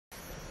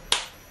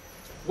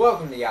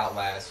Welcome to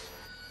Outlast.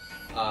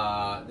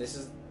 This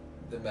is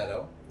the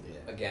meadow.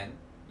 Yeah.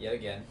 Yet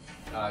again.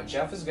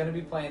 Jeff is going to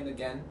be playing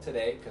again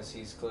today because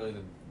he's clearly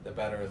the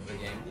better of the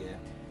game.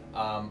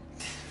 Yeah.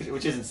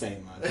 Which isn't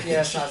saying much.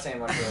 Yeah, it's not saying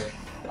much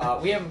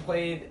really. We haven't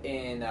played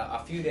in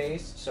a few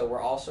days, so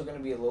we're also going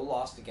to be a little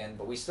lost again,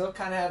 but we still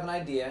kind of have an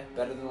idea,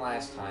 better than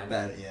last time.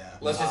 Yeah.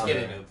 Let's just get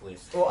into it,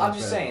 please. Well, I'm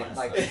just saying,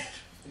 like,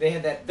 they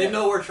had that... They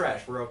know we're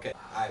trash. We're okay.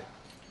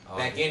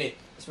 Back in it.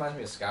 This reminds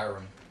me of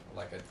Skyrim,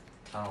 like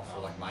a tunnel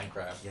for like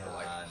Minecraft, for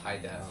like high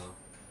def.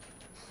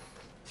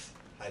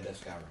 High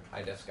def Skyrim.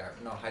 High def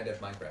Skyrim. No, high def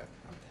Minecraft.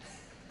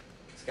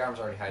 Skyrim's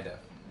already high def.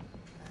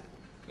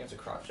 You have to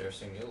crouch there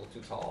soon. You're a little too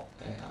tall.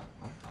 Yeah,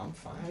 I'm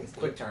fine.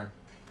 Quick turn.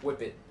 Whip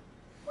it.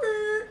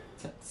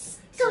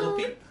 Little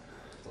peek.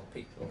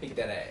 Little peek at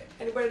that ass.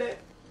 Anybody there?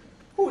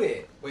 Who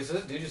did? Wait, so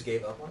this dude just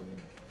gave up on you?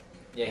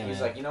 Yeah,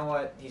 he's like, you know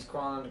what? He's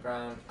crawling on the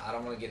ground. I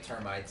don't want to get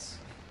termites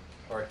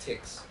or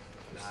ticks.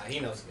 Nah, he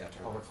knows he got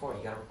turned. Oh, record.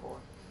 You gotta record.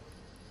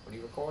 What are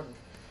you recording?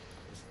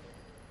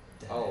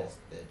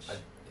 Bitch.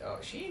 Oh,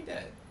 she ain't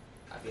dead.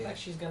 I feel like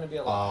she's gonna be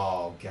alive.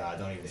 Oh god,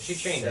 don't even. She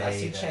chained say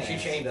up. that. She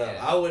chained up.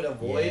 Yeah. I would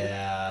avoid.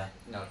 Yeah.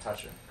 No,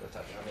 touch her. Go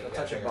touch her. I mean, Go you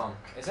touch her gotta bum.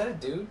 Is that a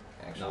dude?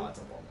 Actually, No, it's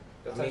a woman.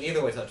 Go I touch mean,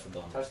 either way, touch the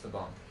bum. Touch the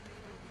bum.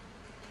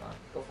 Come on,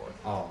 go for it.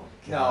 Oh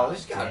No, god.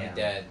 this gotta be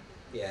dead.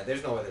 Yeah,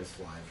 there's no way there's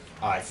flies.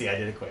 Alright, see, I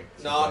did it quick.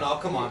 No,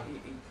 come on.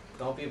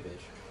 Don't be a bitch.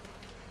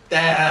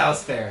 That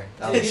was fair.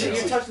 That was You're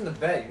fair. touching the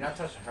bed. You're not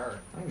touching her.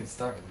 I'm even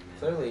starting, man.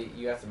 Clearly,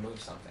 you have to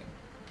move something.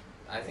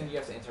 I think you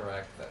have to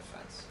interact with that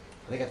fence.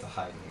 I think I have to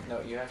hide in here.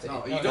 No, you have to. No,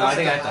 no, you No, don't I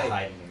think I have have to to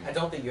hide. hide in I here.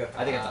 don't think you have to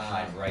I think I hide. have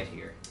to hide right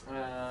here.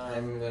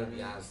 I'm gonna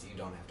be honest, you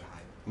don't have to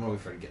hide. I'm gonna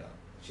wait for her to get up.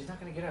 She's not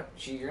gonna get up.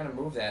 You're gonna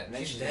move that, and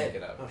then she's dead. gonna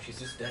get up. No, she's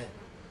just dead.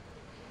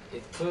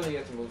 Clearly, you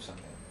have to move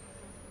something.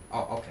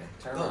 Oh, okay.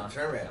 Turn No, around.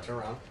 turn around. Turn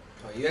around.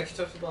 Oh, you actually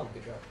touched the bum.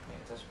 Good job.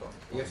 Yeah, touch the bum.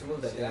 You have to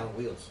move that See down on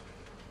wheels.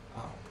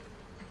 Oh.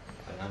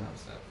 I did not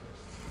notice that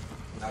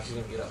first. Now she's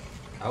gonna get up.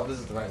 I hope this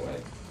is the right way.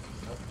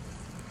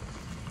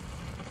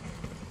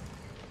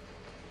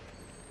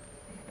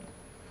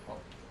 Well,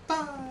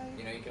 Bye!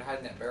 you know, you can hide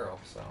in that barrel,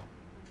 so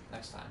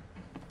next time.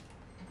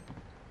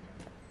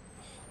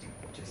 Dude,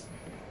 just...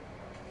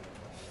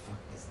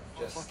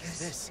 Just is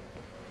this?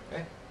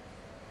 Okay.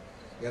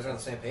 You guys are on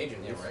the same page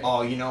in Yeah, this. right.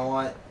 Oh, you know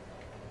what?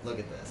 Look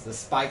at this. The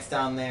spikes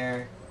down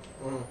there.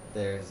 Mm.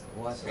 There's...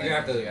 What? You're gonna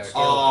have to You gotta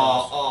scale Oh,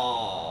 across.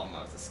 oh, I'm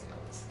gonna have to scale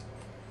this.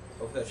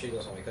 Hopefully that shit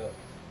goes on wake up.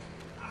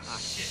 Ah,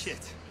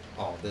 shit.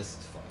 Oh, this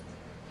is fun.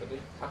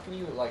 How can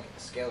you like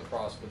scale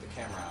across with the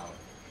camera out?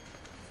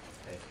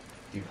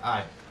 Dude,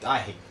 I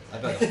hate this. I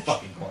feel like a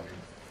fucking corner.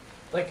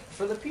 Like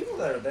for the people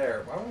that are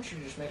there, why don't you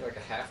just make like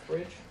a half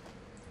bridge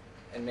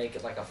and make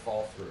it like a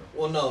fall through?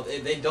 Well, no,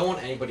 they don't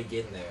want anybody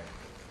getting there.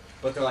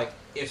 But they're like,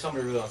 if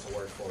somebody really wants to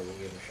work for it, we'll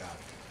give them a shot.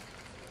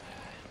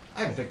 I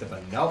haven't picked up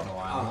a note in a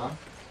while, huh?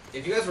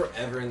 If you guys were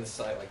ever in this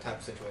type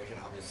of situation,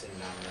 I'm just sitting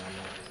down and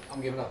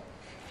I'm giving up.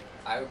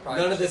 I would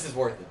probably None of this is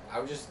worth it. I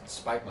would just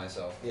spike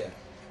myself. Yeah.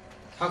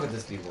 How could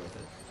this be worth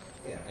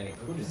it? Yeah. Anyway,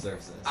 who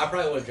deserves this? I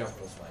probably would have jumped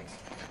those spikes.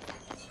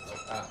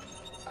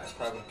 I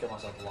probably would kill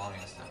myself a long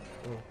ass time.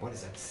 What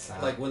is that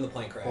sound? Like when the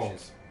plane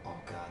crashes. Oh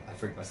god, I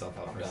freaked myself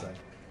out I'm for a done. second.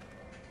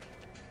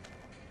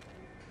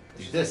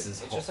 Dude, It's this just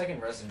is it's just like in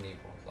Resident Evil.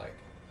 Like,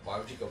 why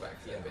would you go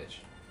back to that bitch?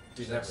 Dude,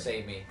 She's never. like,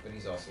 save me, but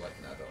he's also like,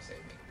 no, don't save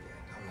me.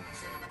 Yeah, I'm not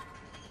saying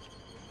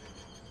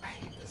it. I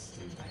hate this,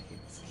 dude. I hate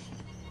this game.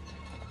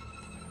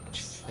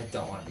 I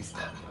don't want to be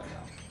stabbed right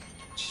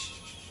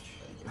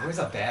now. Where's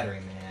a battery,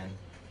 man?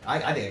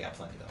 I think I got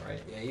plenty though,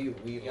 right? Yeah,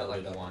 we got,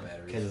 like, loaded up one. the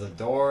batteries. Okay, there's a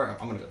door.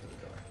 I'm gonna go through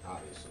the door.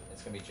 Obviously.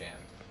 It's gonna be jammed.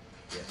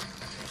 Yeah.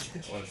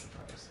 What a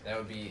surprise. That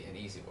would be an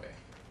easy way.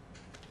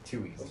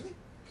 Too easy.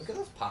 Look at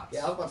those pots.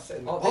 Yeah, I was about to say.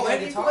 Oh, they got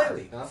and a guitar.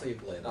 ukulele. No, that's a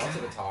ukulele. No, it's a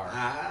guitar.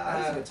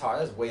 Ah. That's a guitar.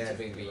 That's way Yeah, too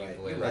big to be you're right.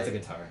 ukulele. You're That's a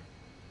right. guitar.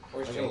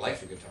 Where's I'm Jake? gonna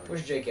like your guitar.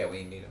 Where's Jake at when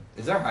you need him?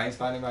 Is there a hiding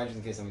spot nearby just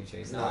in case somebody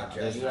chases? No,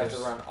 there's- You have to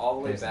there's- run all the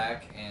way there's-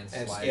 back and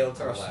And slide scale to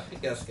the across. left. He's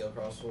got to scale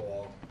across the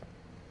wall.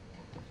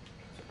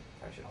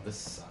 I should- Oh, this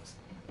sucks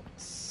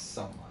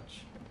so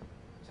much.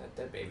 Is that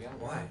dead baby on the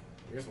Why? ground?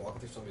 You're just walking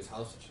through somebody's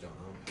house that you don't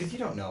know. Because you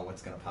don't know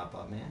what's gonna pop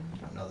up, man.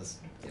 You don't know this.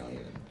 You don't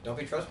even. Don't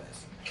be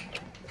trespassing.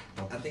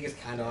 I think it's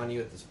kind of on you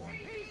at this point.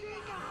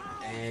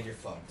 And you're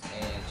fucked.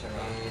 And turn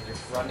around. And you're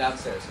Run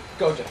downstairs.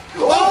 Go, Jeff.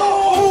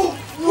 Oh!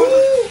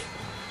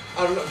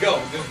 I don't know. Go.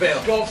 Just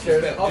bail. Go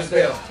upstairs. Just bail. Just Upstairs.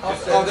 bail. Just,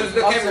 Upstairs. oh, there's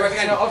the camera right Upstairs.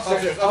 behind No, you.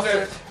 upstairs.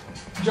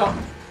 Upstairs.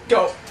 Jump.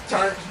 Go.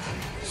 Turn.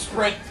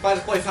 Sprint. Find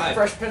a place to hide.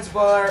 Fresh Prince of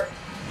Bel-Air.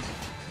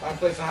 Find a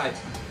place to hide.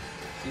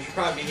 You should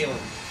probably be healing.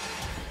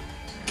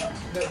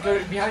 No, go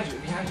behind you.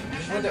 Behind you.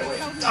 Just went that way.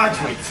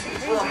 Wait.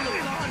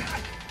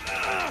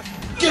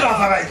 Get off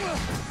of me!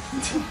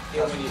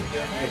 Heal when you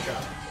get a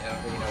shot. Yeah, I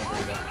don't think you know where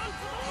you're at.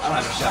 I don't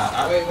have a shot.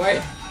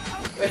 Wait.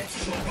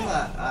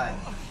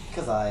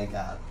 Because I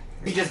got.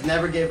 He just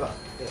never gave up.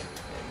 Yeah.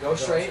 Go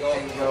straight go.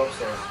 and you go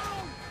upstairs.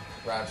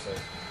 Right upstairs.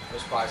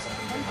 There's probably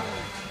something behind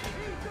you.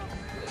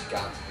 There's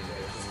got to be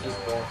there. Just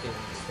keep walking.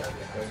 Just gotta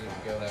get Go, you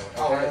go that way.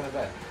 Oh, Okay, right. on the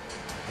bed.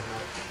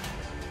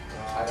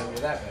 Hide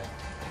under that bed.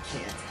 I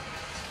can't.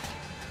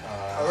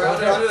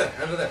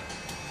 Under there.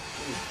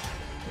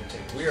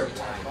 We are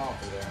blind.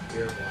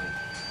 We are blind.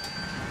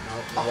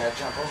 No, yeah,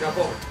 jump over. Jump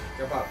over.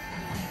 Jump out.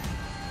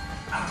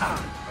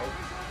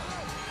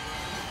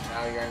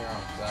 Now you're on your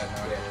own. So I have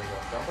no idea where to go.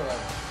 Jump for that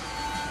one.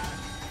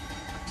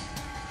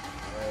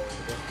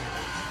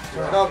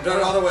 No, no,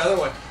 other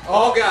way.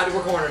 Oh god,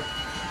 we're cornered.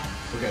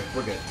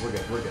 We're good.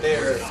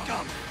 There.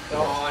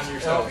 Oh, on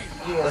yourself.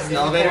 You are This is in an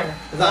the elevator? corner.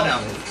 It's not an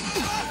elevator.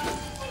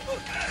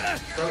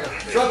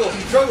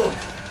 Struggle.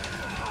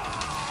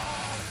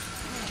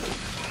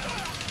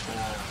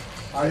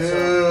 Alright,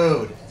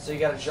 Dude. so you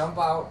gotta jump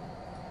out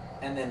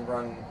and then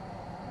run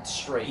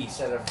straight East.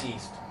 instead of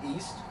east.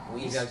 East?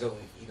 You gotta go.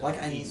 Like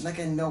I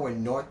know where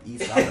north,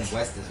 east, south, and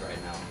west is right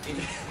now. You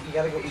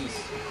gotta go east.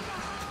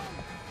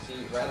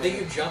 See, I think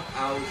you jump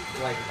out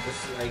like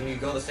this, like you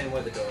go the same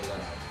way the door let out.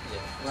 Yeah.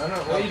 No, No,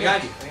 what are you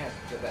behind doing? you. Yeah,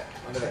 get that.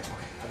 Under there.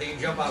 I think you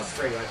jump out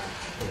straight right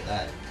Look at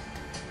that.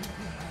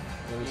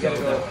 now. You gotta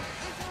go.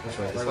 Which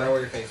way? This Right way? where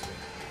your face is.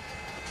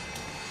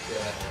 Yeah,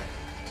 that way.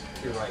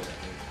 You're right.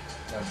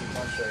 No, keep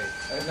on straight.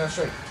 No,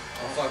 straight.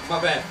 Oh fuck, my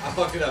bad. I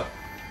fucked it up.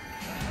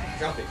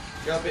 Jump it.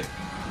 There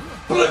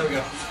we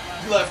go.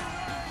 Left.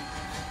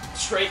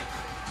 Straight.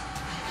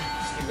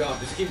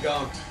 Just keep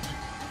going.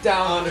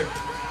 Down. Under.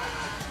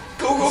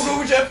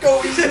 Go, Jeff,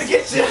 go. He's gonna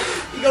get you.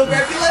 You go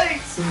grab your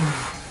legs.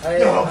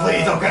 No,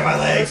 please don't grab my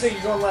legs. Looks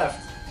like you're going left.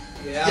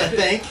 Yeah. You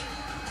think?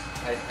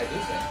 I do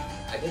think.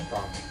 I did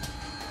wrong.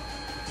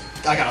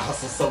 I gotta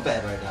hustle so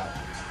bad right now.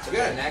 So we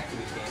got an act to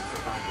these games to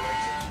find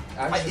direction.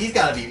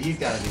 He's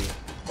gotta be.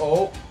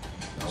 Oh.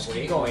 No, Just wait,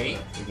 keep going. wait.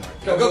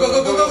 Go, Go. I'm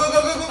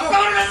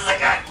going as I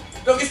got.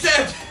 Don't get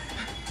stabbed.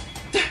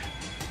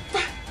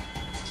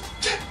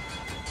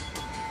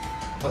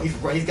 Oh,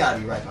 he's gotta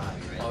be right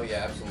behind me, right? Oh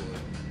yeah, absolutely.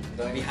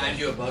 Don't even Behind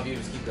you, above you,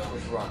 just keep going.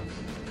 Just run.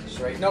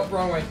 Straight. Nope,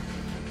 wrong way.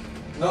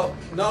 No.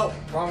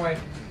 Wrong way.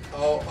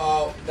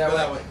 Oh, That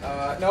go way.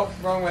 that way. Nope,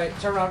 wrong way.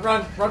 Turn around.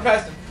 Run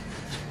past him.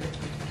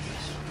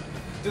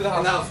 Through the In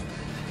house. the house.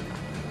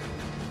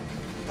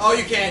 Oh,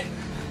 you can't.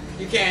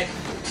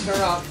 Turn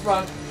around.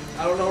 Run.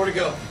 I don't know where to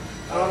go.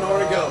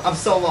 I'm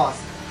so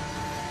lost.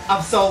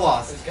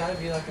 There's gotta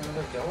be like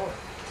another door.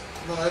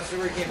 No, that's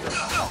where he came from.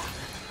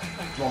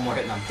 One more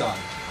hit and I'm done.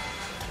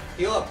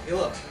 Heal up.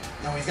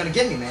 No, he's gonna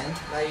get me, man.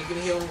 Now you can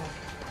heal.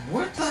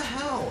 What the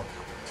hell?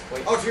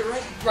 Wait. Oh, to your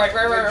right. Right.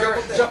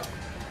 Jump.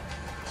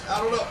 I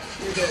don't know.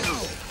 You're dead.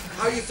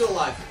 How are you still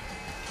alive?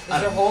 Is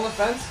there a hole in the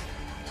fence?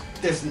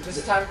 There's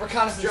This time,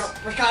 reconnaissance.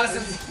 Jump.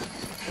 Reconnaissance.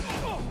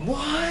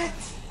 what?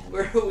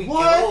 Where do we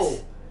What? go?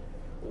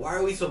 Why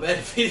are we so bad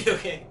at video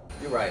games?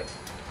 You're right.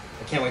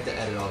 I can't wait to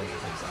edit all these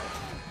attempts out.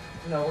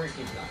 No, we're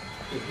keeping that.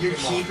 You're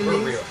keeping We're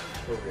these? real.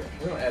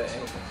 We don't edit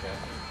anything, okay?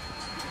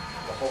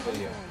 The whole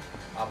video.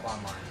 Up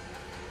online.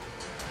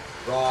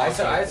 Raw.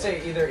 I'd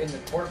say either in the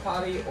porta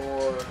potty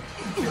or To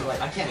your right.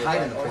 I can't to your hide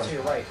right, in the or porta to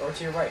your potty. right, or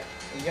to your right.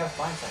 You gotta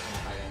find something to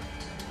hide in.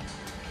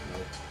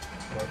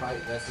 Porta potty?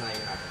 That's not.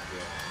 You're not gonna do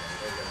it.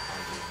 They're gonna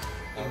find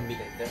you.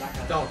 They're not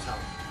gonna. Don't tell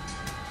me.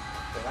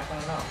 They're not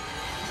gonna know.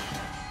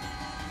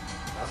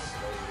 That's just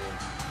crazy,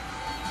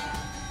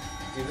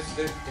 dude.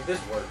 Dude, if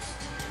this works.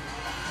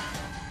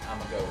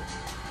 I'ma go.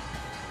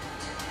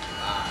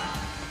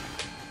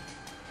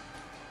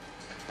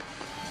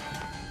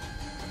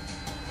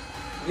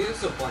 You can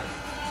still play.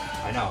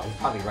 I know, he's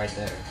probably right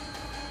there.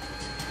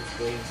 Just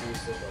wait until you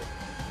still play.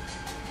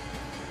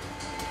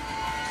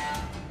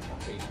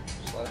 Okay,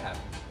 just let it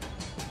happen.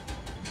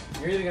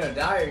 You're either gonna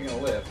die or you're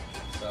gonna live.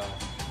 So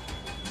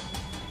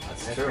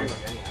That's true. pretty much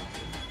any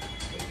option.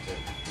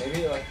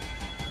 maybe like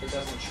it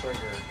doesn't trigger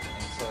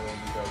until you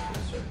go to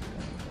a certain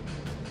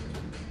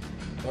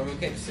point. Or we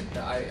can't just sit.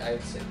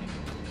 I'd sit for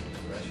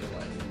the rest of your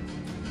life.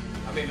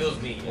 I mean, if it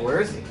was me. Well,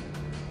 where is he?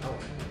 Oh,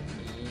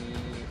 He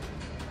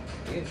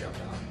you can jump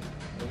down.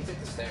 Maybe take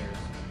the stairs.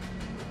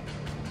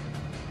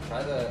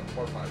 Try the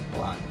porta potty.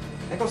 Hold on.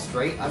 Can I go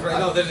straight?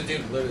 No, there's a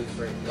dude literally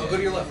straight. No, go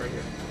to your left right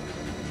here.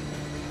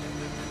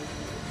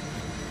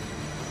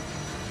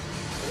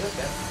 Is it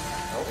dead?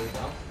 Nope.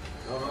 No.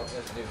 Nope,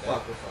 there's a dude Fuck,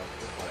 dead. we're fucked.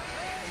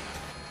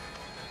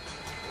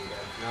 There you go.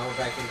 Now we're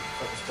back in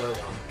fucking square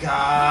one.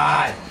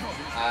 God!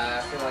 I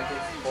feel like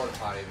it's the porta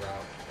potty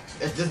route.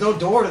 There's no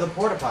door to the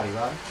porta potty,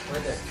 Rob.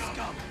 Right there.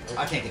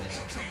 I can't get in.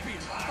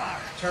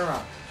 Turn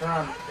around and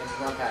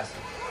run past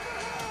him.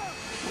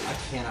 I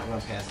cannot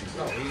run past him.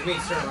 No, you mean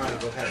turn around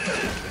and go past it.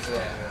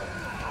 Yeah.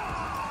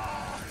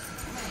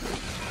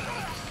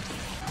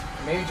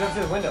 Maybe jump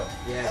through the window.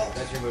 Yeah,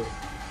 that's your move.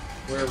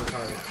 We're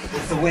retarded.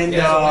 It's the window!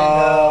 Yeah,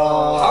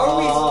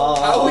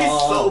 How are we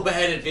so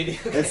bad at video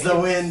games? It's the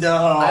window!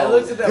 I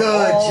looked at that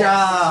Good wall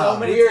job! so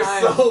many We're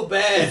times. so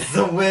bad. It's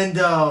the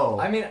window!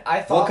 I mean,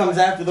 I thought What comes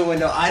after the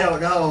window? I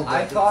don't know, but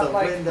I it's thought the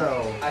like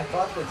window. I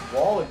thought the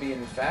wall would be a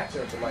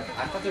factor, but like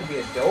I thought there'd be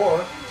a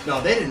door.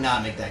 No, they did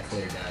not make that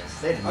clear,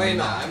 guys. They did I mean,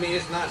 no, not. I mean,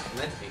 it's not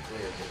meant to be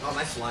clear. Oh,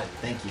 nice slide.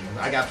 Thank you.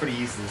 I got pretty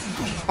used to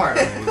this part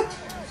already.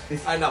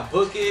 Alright, now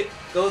book it,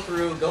 go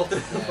through the Yeah.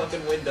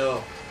 fucking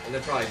window, and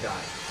then probably die.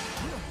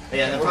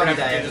 Yeah, they'll We're probably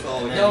gonna have die. to do this all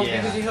and again. then, No,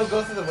 yeah. because he'll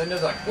go through the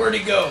windows like, where'd he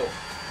go?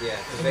 Yeah,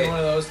 It's one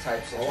of those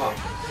types. Oh wow,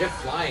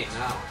 Jeff flying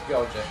now.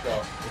 Go, Jeff,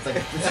 go.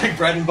 It's like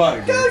bread and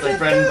butter, dude. It's like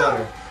bread and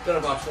butter. Done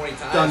about 20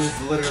 times. Done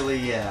is literally,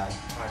 yeah.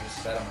 I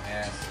just sat on my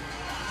ass.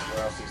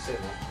 Where else are you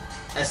sitting?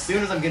 As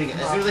soon as I'm getting,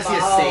 as soon as I see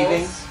a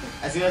saving,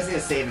 as soon as I see a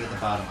saving at the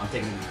bottom, I'm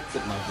taking a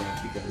sip of my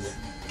drink because,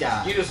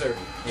 God. You deserve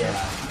it.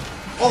 Yeah.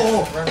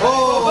 Oh, Run,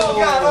 oh, run. oh,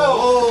 God,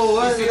 oh,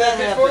 why You did see that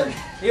that happen?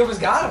 He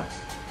almost got him.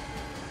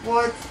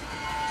 What?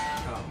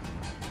 Oh.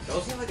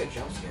 Those seem like a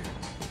jump scare.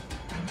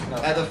 No,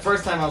 At the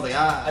first time, I was like,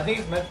 ah. I think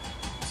it's meant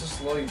to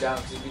slow you down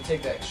because if you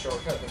take that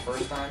shortcut the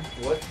first time,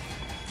 What?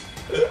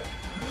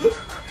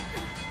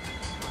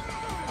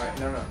 Alright,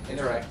 no,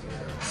 interact.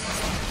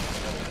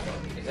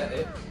 Is that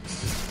it?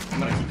 I'm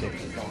gonna keep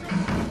taking it going.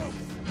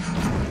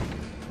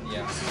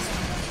 Yeah.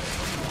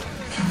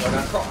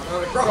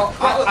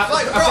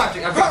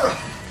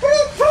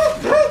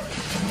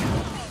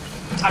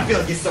 I feel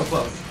like he's so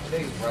close. I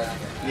think he's right on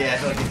here. Yeah, I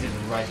feel like he's just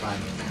right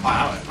behind me.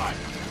 Alright.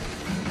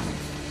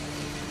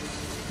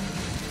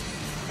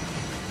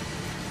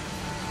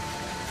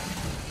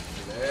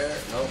 There.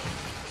 Nope.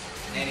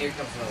 And here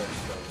comes another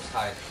stroke. Just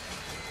hide.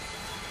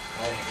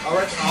 Alright. Oh,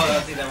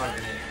 that's see that might have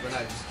been it. We're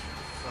not just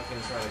fucking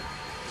trying to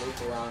Loop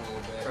around a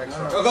little bit.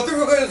 Oh, go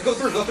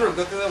through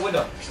that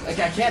window. Like,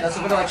 I can't, that's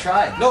the window I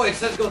tried. No, it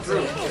says go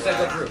through. It said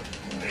go through.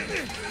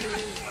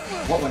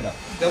 What window?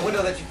 The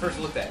window that you first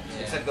looked at.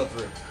 Yeah. It said go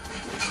through.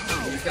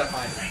 You just gotta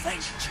find it.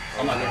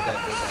 I'm not I good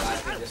at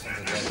think this one's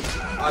a dead.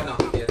 Oh no,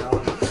 yeah, that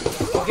one.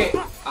 Okay.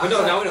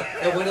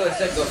 That window that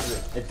said go through.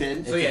 that. It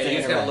did? So yeah, you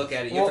just gotta look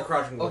at it. You have to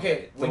crouch and look.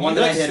 Okay. The When one you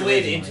that I like did slid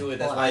originally. into it,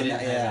 that's why I didn't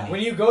have any.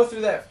 When you go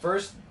through that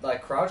first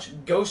crouch,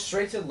 go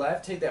straight to the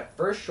left, take that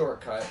first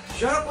shortcut.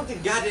 Shut up with the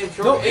goddamn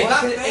short. No, it's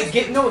not it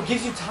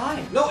gives you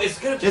time. No, it's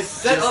gonna Just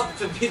set up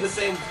to be the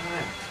same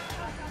time.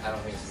 I don't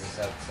think it's gonna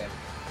set up the same.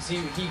 See,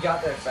 he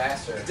got there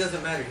faster. It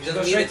doesn't matter. He Just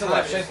doesn't go need straight to a the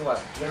left, time. straight to the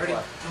left. We already,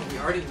 no, we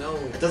already know.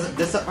 It doesn't,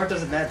 this part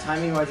doesn't matter.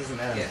 Timing wise doesn't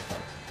matter. Yeah.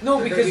 No,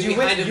 They're because gonna be you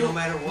went. behind him no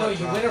matter what, No, you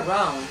bro. went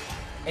around,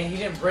 and he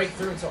didn't break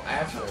through until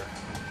after.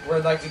 Where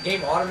like the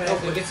game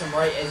automatically gets him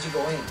right as you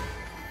go in.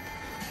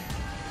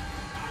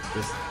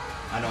 Just,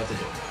 I know what to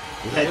do.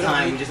 We We had don't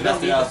time, need- we just we don't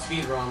messed it need up. the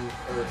speed run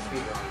or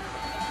speed run.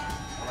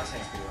 I'm not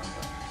saying speed run,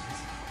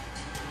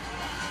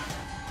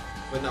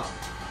 But no.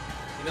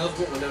 He knows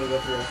what window to go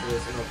through after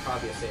this, and it'll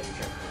probably be a saving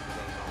check.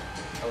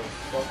 I would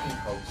fucking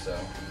hope so.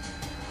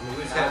 I mean,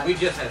 we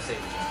just had a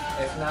saving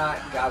check. If not,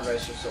 God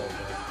rest your soul,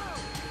 bro.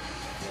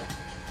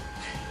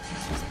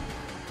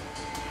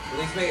 At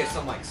least make it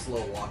some like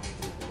slow walking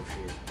through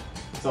bullshit.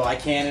 So I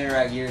can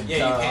interact, you're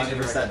Yeah, you can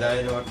 100%.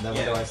 That Yeah.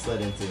 window I slid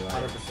into.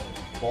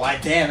 100%. Why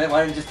damn it, why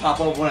didn't it just pop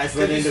up when I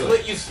slid into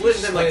it? You slid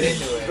and then like Slid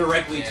into it.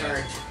 directly Yeah.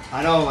 turned.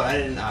 I know, but I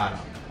don't know,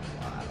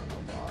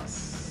 boss.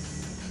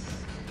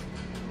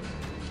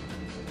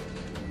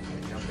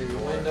 Jump through your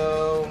window.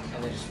 Window,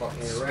 and then just fucking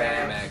Yeah,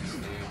 spam right. X,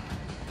 dude.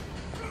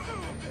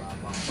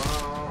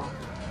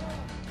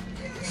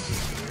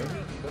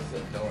 Go through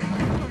the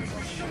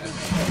door.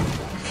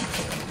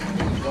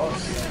 Crawl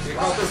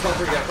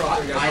through, yeah, crawl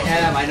through,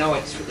 yeah. I know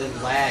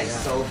it lags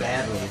so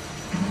badly.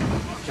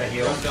 Should I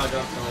heal? Jump.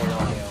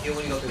 Heal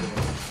when you go through the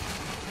window.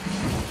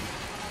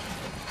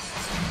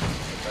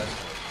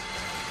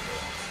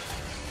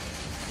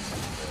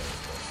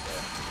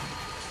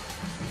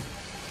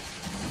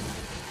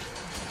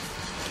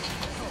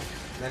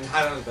 Then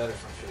hide under the bed or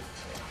some shit.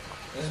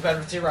 This is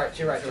better. To your right, to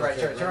your right, to your right,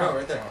 to your right. No,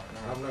 right there.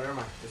 No, No, never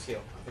mind. Just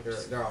heal. I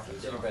think they're off you.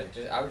 To your bed.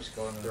 I would just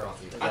go in the They're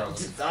off you.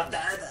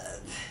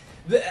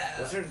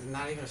 Was there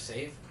not even a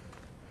save?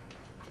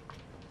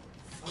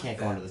 Fuck Can't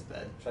that. go into this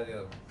bed. Try the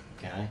other one.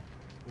 Can I?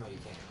 No, you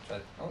can't. Try.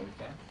 Oh, you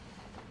can.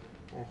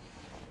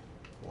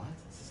 What?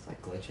 Is this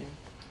like glitching?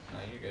 No,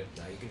 you're good.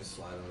 No, you can just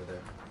slide over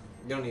there.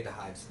 You don't need to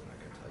hide, so they're not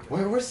gonna tell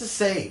you. Where's the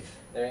save?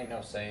 There ain't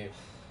no save.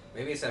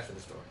 Maybe it's after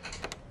this door.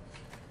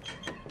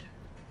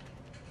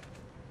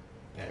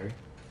 Battery.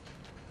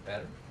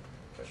 Better.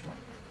 Question mark.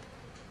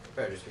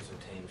 Better just do some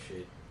tame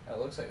shit. Oh, it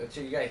looks like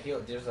you gotta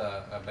heal. There's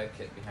a med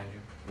kit behind you.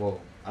 Whoa.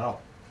 I don't.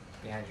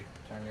 Behind you.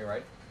 Turn to your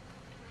right.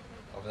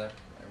 Over there.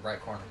 Right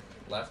corner.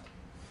 Left.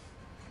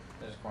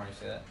 There's a corner. You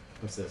see that?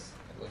 What's this?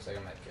 It looks like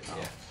a med kit. Oh.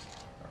 Yeah.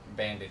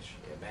 Bandage.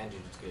 Yeah,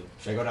 bandage is good.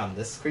 Should I go down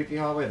this creepy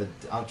hallway?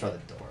 I'll try the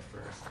door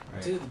first.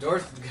 Right? Dude, the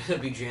door's gonna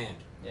be jammed.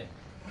 Yeah.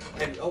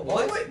 And, oh,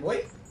 what?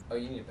 Wait. Oh,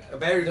 you need a battery. A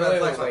battery, No, not a wait,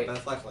 flashlight. wait. Not a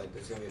flashlight.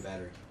 There's gonna be a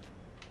battery.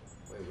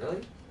 Wait,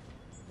 really?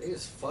 They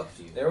just fucked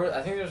you. There was.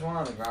 I think there's one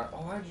on the ground. Oh,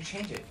 why did you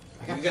change it?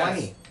 I got You guys-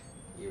 plenty.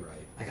 You're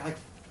right. I got like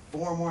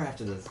 4 more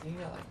after this. You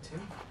got like 2.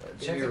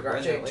 Maybe Check you're the ground.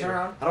 regretting it Turn later.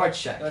 around. How do I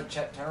check? No,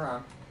 turn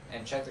around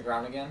and check the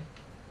ground again.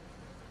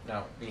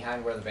 No,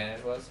 behind where the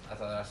bandage was. I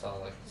thought I saw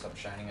like something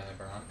shining on the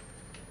ground,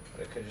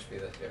 but it could just be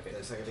the. Okay.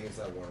 It's like I think it's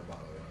that water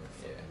bottle. Or whatever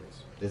the fuck Yeah. it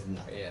is. There's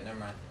nothing. Yeah, never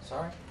mind.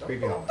 Sorry.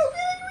 Creepy hallway.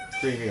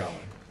 Creepy hallway.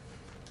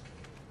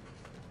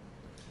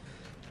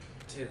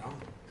 Dude,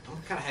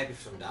 I'm kind of happy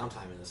for some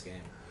downtime in this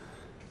game.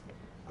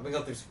 I've been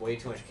going through way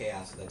too much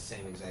chaos with that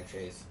same exact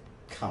chase.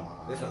 Come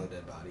on. There's another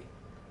dead body.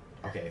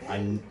 Okay,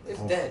 It's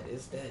dead.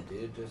 It's dead,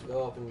 dude. Just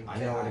go up and I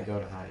know where to go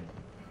to hide.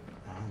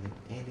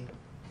 Andy.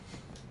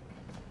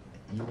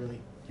 You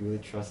really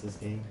trust this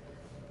game?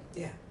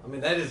 Yeah. I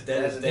mean, that is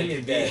dead as dead He can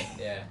is be. dead.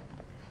 Yeah.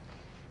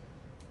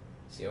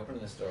 See,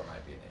 opening this door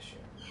might be an issue.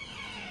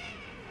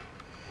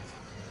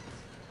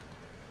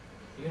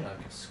 You're not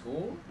in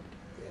school?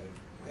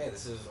 Yeah. Hey,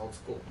 this is old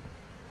school.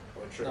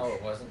 Or church. No,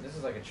 it wasn't. This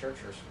is like a church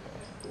or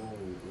school.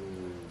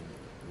 Ooh.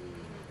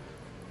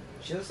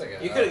 She looks like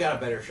a. You could have got a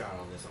better shot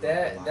on this.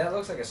 That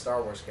looks like a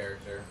Star Wars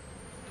character.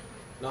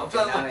 No, I'm Okay,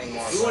 talking not like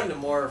anymore, you but- wanted a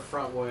more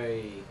front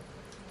way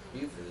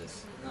view for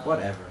this. No,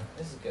 Whatever.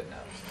 This is good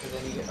enough. Because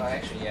then you get. Oh,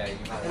 actually, yeah. You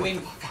might. I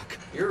mean,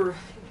 you're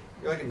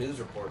like a news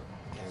report.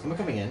 Someone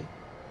coming in?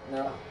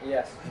 No.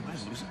 Yes. Am I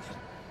losing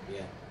it?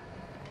 Yeah.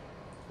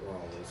 We're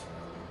all losing a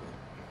little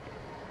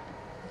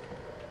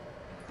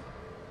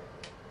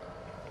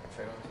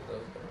Try going through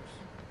those doors.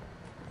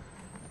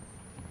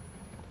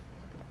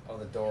 Oh,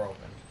 the door opened.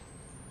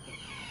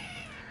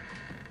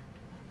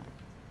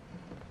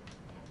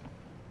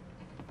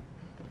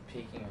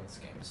 Peeking in this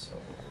game is so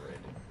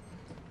overrated.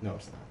 No,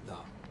 it's not. bit. No,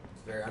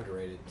 it's very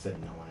underrated. Said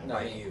no one. No,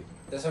 Why I mean, you?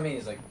 that's what I mean.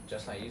 Is like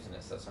just not using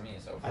this. That's what I mean.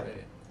 It's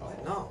overrated.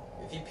 What? No,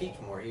 if he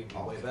peeked more, he'd be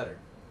way better.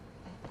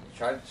 You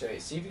try to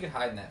see if you can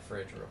hide in that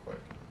fridge real quick.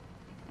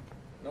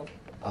 Nope.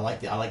 I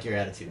like your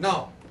attitude.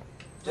 No,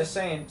 Just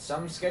saying,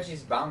 something sketchy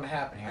is bound to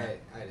happen I here.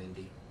 had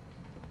Indy.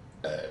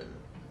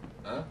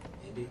 Huh?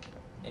 Indy.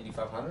 Indy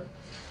 500?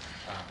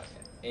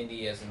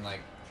 Indy as in like,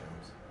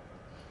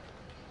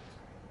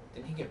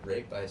 didn't he get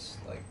raped by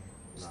like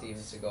No.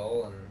 Steven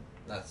Seagal and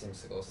not Steven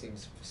Seagal, Steven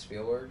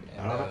Spielberg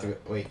I and don't have to go,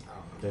 wait. I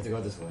don't Do I have to go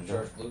out this window?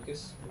 George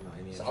Lucas? know.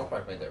 Any South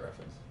Park made that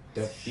reference.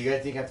 Do you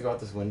guys think I have to go out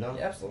this window?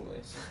 Yeah, absolutely.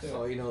 That's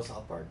all you know is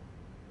South Park.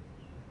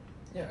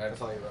 Yeah,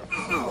 That's all you wrote.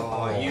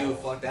 Oh. Oh, you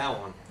fucked that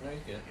one. No, you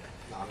good.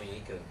 No, I mean, he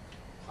could have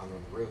climbed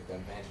on the roof, got a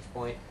vantage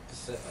point.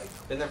 Just sit,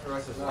 like, been there for the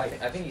rest of his No,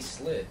 life. I think he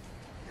slid.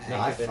 No,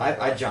 He could've been there for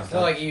the I rest of jumped his No,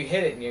 up. life. like you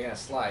hit it and you're gonna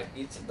slide.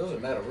 Those are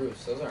metal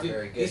roofs. Those aren't Dude,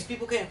 very good. these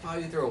people can't follow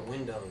you through a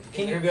window. Can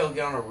Can you- you be able to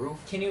get on a roof?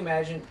 Can you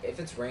imagine if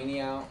it's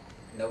rainy out?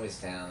 Nobody's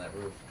standing on that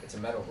roof. It's a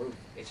metal roof.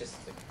 It's just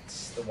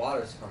the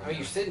water's coming. I mean,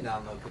 you're out. sitting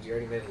down though, because you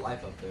already made a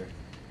life up there.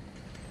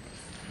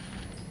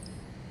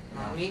 You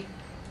know what I mean?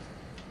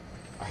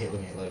 I hate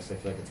looking at letters, so I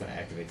feel like it's gonna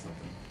activate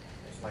something.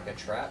 It's like a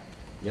trap.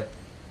 Yep.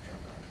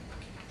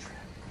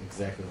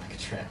 Exactly like a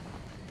trap.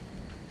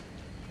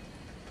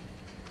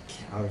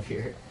 Get out of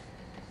here.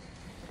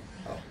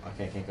 Oh,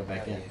 okay, I can't go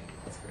back in.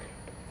 That's great.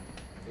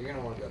 You're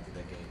gonna want to go through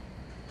that gate,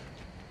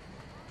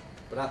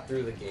 but not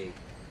through the gate,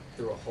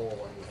 through a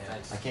hole in the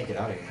fence. I can't get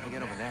out of here. I'll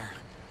get over there.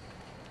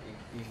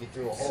 You get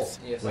through a hole.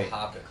 You have to Wait.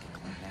 hop it.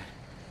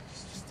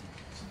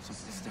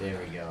 There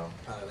we go.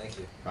 Oh, thank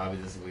you. Probably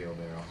this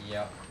wheelbarrow.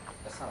 Yep.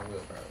 That's not a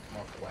wheelbarrow. It's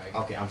more of a wagon.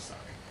 Okay, I'm sorry.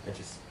 I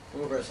just.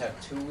 Wheelbarrows have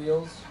two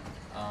wheels.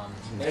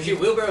 Actually,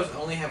 wheelbarrows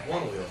only have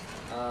one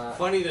wheel.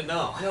 Funny to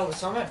know. No, but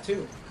some have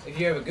two. If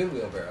you have a good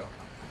wheelbarrow.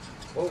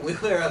 Well,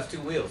 wheelbarrow has two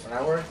wheels. When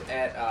I worked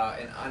at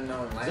an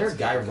unknown Is landscape. there a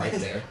guy right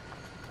there?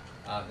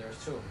 There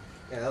was two of them.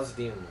 Yeah, that was a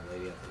demon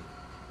lady, I think.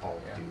 Oh,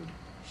 Yeah. dude.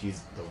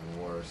 She's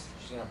the worst.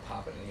 She's gonna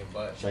pop it in your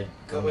butt. Should I No,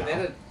 go but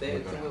now? they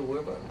had Or go two-wheel now?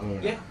 wheelbarrow. I'm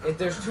gonna- Yeah,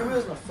 there's two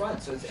wheels in the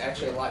front, so it's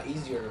actually a lot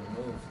easier to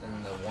move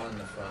than the one in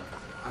the front.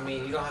 I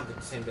mean, you don't have the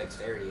same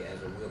dexterity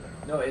as a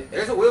wheelbarrow. No,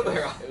 There's a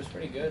wheelbarrow. It was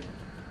pretty good.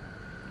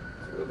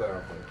 It's a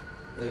wheelbarrow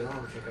plate. You don't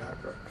want to check it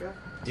out, bro. Jeff?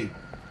 Dude.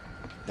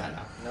 Not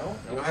now. No,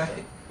 You don't have,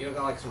 you don't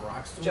got like some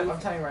rocks to Jeff, move?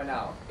 I'm telling you right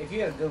now, if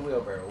you had a good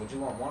wheelbarrow, would you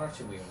want one or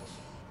two wheels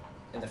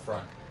in the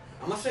front?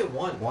 I'm gonna say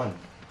one. One.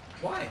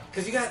 Why?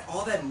 Because you got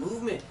all that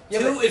movement. Yeah,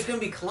 Two but- is gonna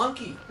be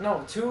clunky.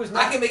 No, two is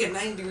not. I can make a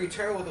 90-degree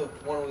turn with a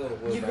one wheel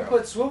wheelbarrow. You could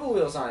put swivel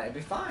wheels on it. It'd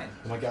be fine.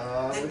 Oh my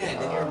god. Then- Oh my then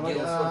god. you're Oh my dealing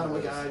with god. Oh my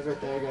wheels. god. He's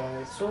right there,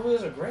 guys. Swivel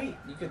wheels are great.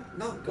 You could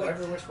No, go wait.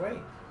 every which way.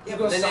 Yeah, You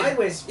but go then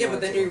sideways. Yeah,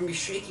 but then you're gonna be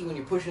shaky when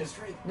you're pushing it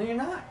straight. No, you're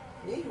not.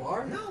 Yeah, you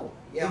are. No.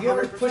 Yeah, Have you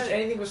ever 100%. pushed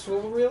anything with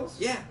swivel wheels?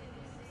 Yeah.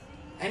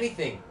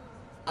 Anything.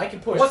 I can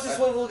push. Once the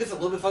swivel gets a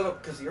little bit fucked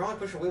up, because you're only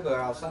pushing a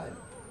wheelbarrow outside.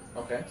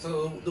 Okay.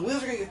 So the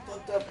wheels are gonna get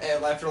fucked up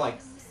after like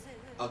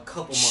a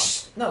couple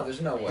months. No,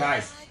 there's no way.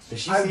 Guys, does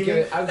she I see would give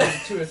me? it. I would give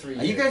it 2 or 3 Are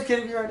years. you guys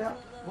kidding me right now?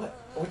 What?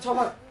 We're talking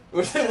about.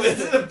 This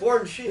is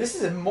important shit. This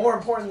is more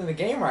important than the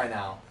game right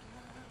now.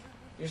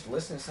 You're just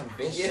listening to some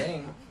bitch Yeah.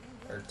 sing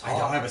or talk. I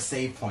don't have a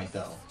save point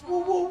though. Woo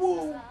woo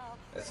woo.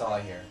 That's all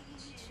I hear.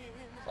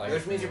 That's all I hear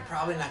Which from means you. you're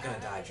probably not gonna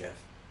die, Jeff.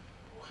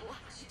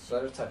 So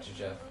let her touch you,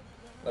 Jeff.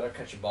 Let her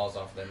cut your balls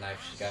off with that knife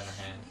she's got in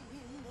her hand.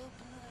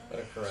 Let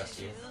her caress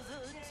you.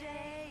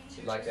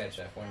 You'd like that,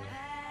 Jeff, wouldn't you?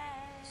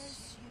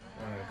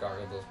 I'm gonna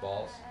gargle those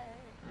balls.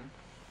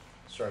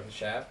 Stroke the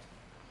shaft.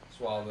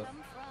 Swallow the.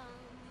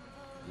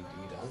 You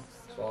done?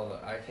 Swallow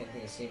the. I can't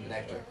think of semen.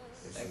 Nectar.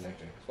 It's Nectar.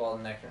 nectar. Swallow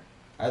the nectar.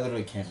 I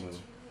literally can't move.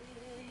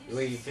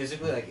 Wait, you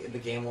physically, like, the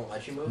game won't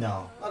let you move?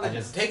 No. Oh, I then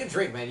just. take a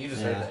drink, man. You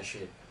deserve Yeah. that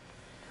shit.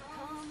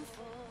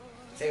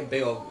 Take a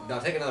big old. No,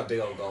 take another big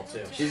old gulp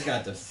too. She's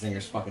got to sing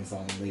her fucking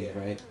song and leave,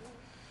 right?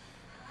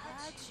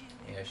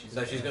 Yeah, she's.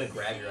 So she's gonna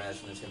grab your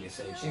ass and it's gonna be a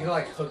safe. She's gonna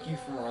like hook you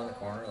from around the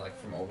corner, like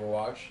from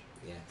Overwatch.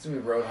 Yeah. It's gonna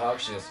be Roadhog.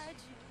 She goes,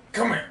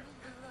 "Come here."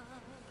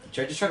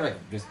 Just try to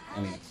like just. I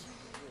mean,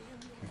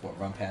 What,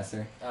 run past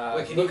her?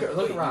 Wait, can look you- look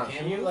wait, you around. can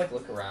Can you move? like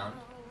look around?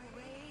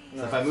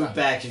 So if I move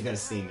back, she's gonna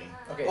see me.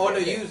 Okay. Oh no,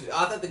 okay. I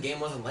thought the game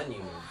wasn't letting you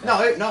move.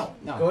 No.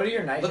 Go to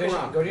your night Look vision.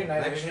 around. Go to your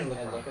night Night vision vision,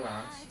 and look look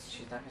around.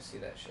 She's not gonna see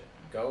that shit.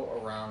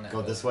 Go around that.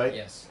 Go this building. way?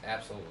 Yes,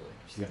 absolutely.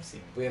 She's gonna see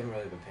me. We haven't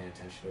really been paying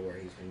attention to where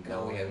he's been No,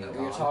 going. we haven't. and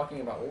We were gone.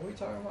 talking about what were we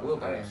talking about?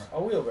 Wheelbarrows. I don't remember.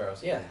 Oh,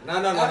 wheelbarrows. Yeah.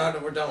 No,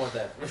 we're done with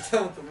that. We're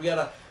done with we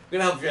gotta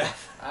help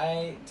Jeff.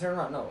 I turn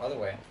around. No, other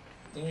way.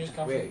 Didn't you just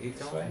come Wait, from you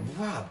this come way?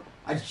 Rob,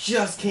 I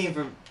just came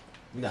from.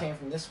 You No, came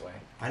from this way.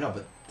 I know,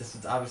 but this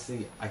is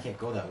obviously I can't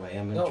go that way.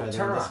 I'm gonna No, try to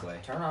turn go around. this way.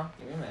 Turn around.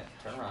 Give me a minute.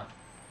 Turn around.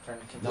 Turn.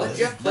 No, Let this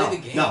Jeff is- play no, the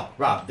game. No,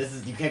 Rob, this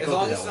is you can't As go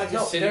long through as that it's way.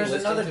 not No, sitting there's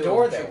listening another to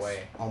door him that tricks.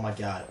 way. Oh my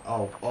god.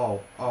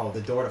 Oh,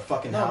 the door to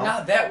fucking No, hell.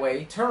 not that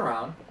way. Turn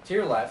around to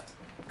your left.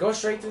 Go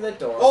straight through that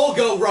door. Oh,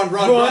 go run!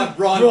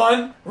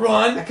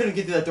 Run! I couldn't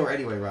get through that door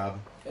anyway, Rob.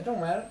 It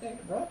don't matter,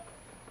 bro.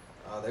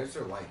 Oh, there's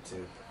their light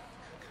too.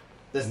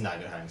 This is not a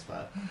good hiding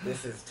spot.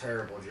 This is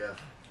terrible, Jeff.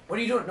 What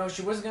are you doing? No,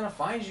 she wasn't gonna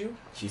find you.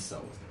 She so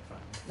was gonna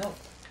find me. No.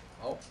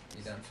 Oh,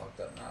 you done fucked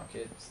up now,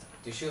 kid.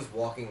 Dude, she was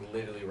walking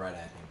literally right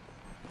at him.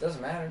 It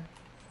doesn't matter.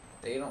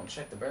 They don't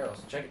check the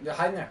barrels. Check it.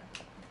 Hide in there.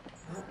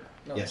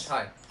 No, Yes. just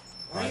hide.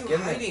 Why are Alright, you give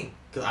me- hiding?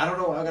 Cause I don't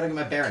know. I gotta get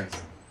my bearings.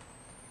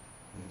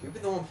 You've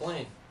been the one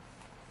playing.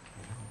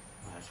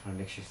 I just want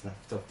to make sure she's not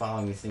still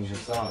following me singing her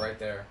She's like song. right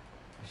there.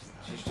 She's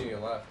not. She's to your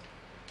left.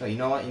 No, you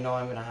know what? I'm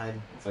gonna hide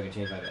so I can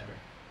change my battery.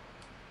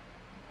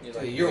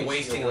 You're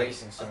wasting like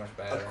so much a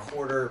battery.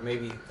 quarter,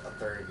 maybe a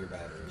third of your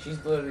battery. She's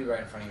literally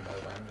right in front of you, by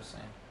the way. I'm just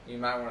saying. You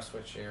might want to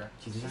switch here.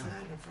 She's She's not.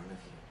 not in front of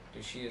you.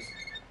 Dude, she is.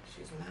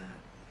 She's not.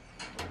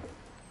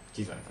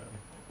 She's right in front of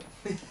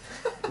me.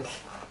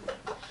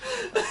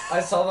 I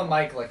saw the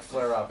mic like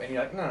flare up, and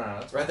you're like, no,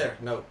 it's Right fine. there.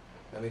 Note.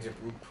 That means you're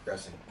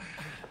progressing.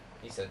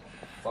 He said,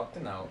 fuck the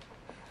note.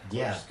 We're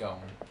Yeah. just going.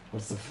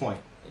 What's the point?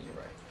 Yeah, you're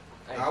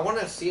right. I want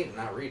to see it and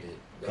not read it.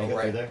 Can you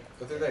go through there?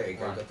 Go through there. You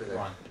Run, go through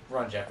there.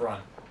 run, Jeff,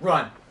 run.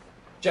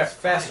 Jeff,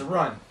 faster,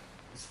 run.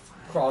 He's fine.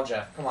 Crawl,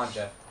 Jeff. Come on,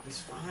 Jeff. He's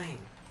fine.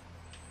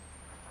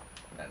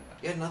 No.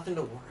 You have nothing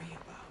to worry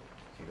about.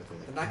 Can you go through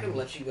They're there? not gonna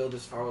let you go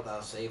this far without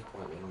a save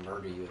point when they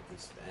murder you at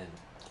this end.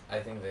 I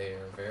think they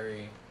are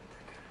very.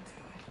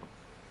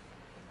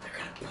 They're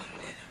gonna put it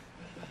in.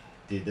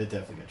 Dude, they're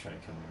definitely gonna try to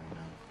kill me right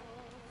now.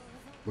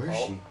 Where is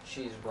Oh,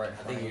 she? She's right in I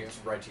front think of you. it's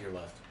right to your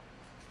left.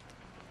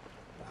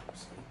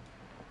 That's the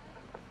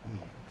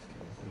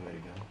way to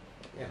go.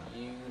 Yeah.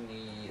 You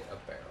need a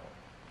barrel.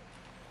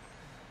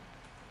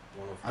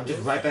 I'm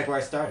just right back where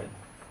I started.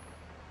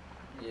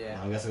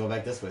 Yeah. I guess I'll go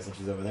back this way since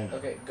she's over there now.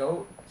 Okay,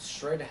 go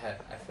straight ahead.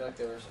 I feel like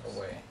there was a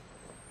way.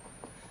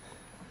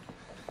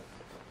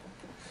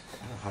 I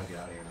don't know how to get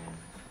out of here, man.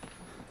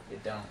 You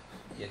don't.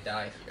 You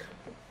die here.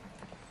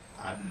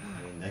 I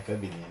mean, that could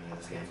be the end of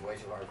this This game. game's way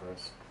too hard for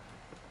us.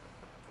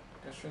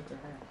 Go straight through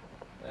here.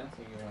 I don't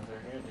think you went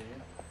through here, did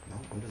you? No,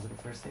 I'm just looking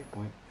for a save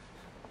point.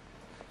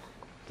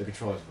 The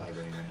controller's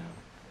vibrating right now.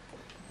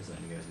 Just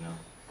letting you guys know.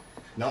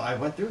 No, I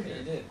went through Yeah, here.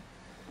 you did.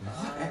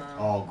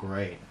 Oh,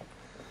 great.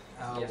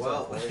 You have to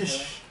Well, avoid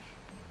her.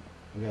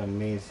 We got a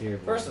maze here.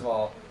 but First of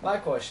all, my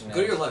question is.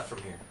 go to your left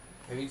from here.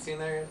 Have you seen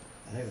that yet?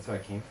 I think that's where I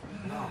came from.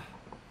 No.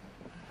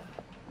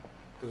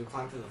 Because we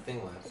climbed through the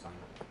thing last time.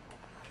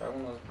 Try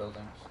one of those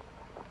buildings.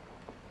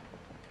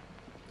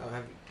 No,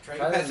 have you? Try,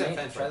 Try to pass the that main.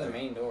 fence Try right the there.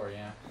 main door.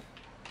 Yeah.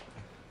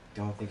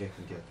 Don't think I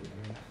can get through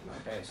here.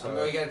 Okay, So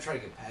so. you gotta try to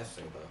get past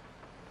there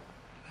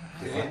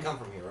though. You Yeah. didn't come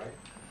from here, right?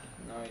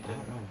 No, you I don't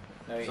didn't. know.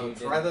 No, So you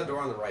try didn't. the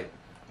door on the right.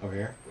 Over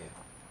here? No,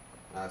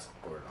 that's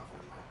boarded off.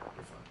 Never mind.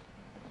 You're fine.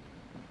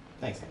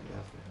 Thanks, Andy.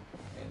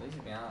 Hey, at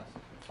least be honest.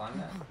 Climb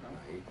that. No. No,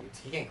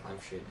 he can't climb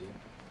shit, dude.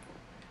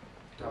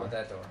 How about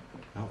that door?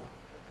 No.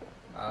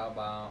 How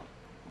about?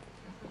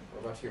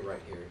 What about to your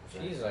right here?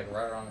 She's like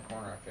right around the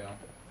corner. I feel.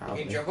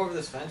 Probably. Okay, jump over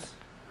this fence.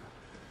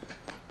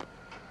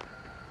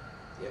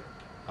 Yep.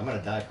 I'm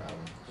gonna die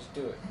probably. Just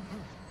do it.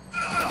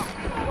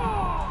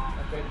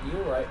 Okay, you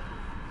were right.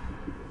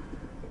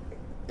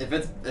 If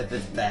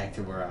it's back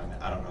to where I'm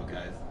at, I don't know,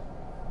 guys.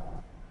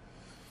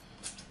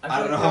 I feel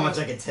don't know like how there much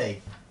I was- can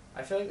take.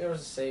 I feel like there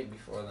was a save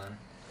before then.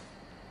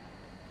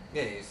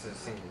 Yeah, it's a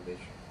single bitch.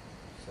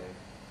 Save.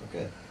 Oh,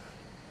 good.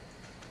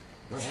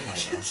 Where am I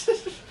now?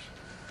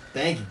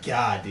 Thank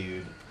God,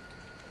 dude.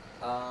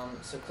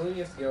 So clearly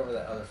you have to get over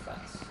that other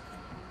fence.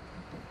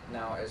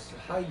 Now, as to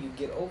how you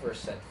get over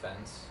said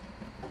fence,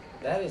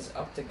 that is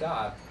up to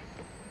God,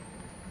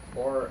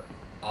 or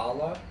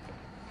Allah,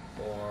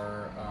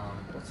 or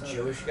what's that?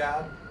 Jewish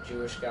god,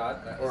 Jewish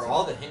God, or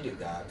all the Hindu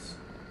gods,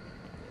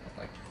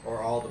 like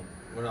or all the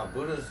well, no,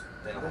 Buddha's.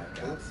 They don't have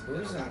gods.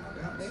 Buddhism.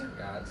 They don't got They no are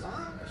gods.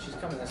 Nah. She's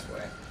coming this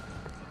way.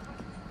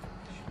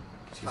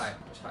 Just hide.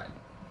 Just hide.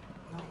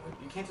 No,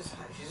 you can't just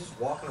hide. She's just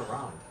walking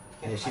around. You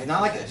Yeah, can't she's hide not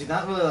from like that. she's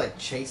not really like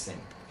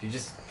chasing. She's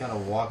just kind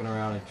of walking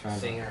around and trying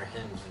singing to. her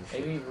hymns and shit.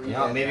 Maybe read You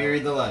know, that maybe down.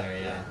 read the letter.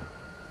 Yeah.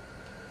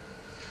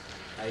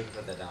 Now you can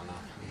put that down now.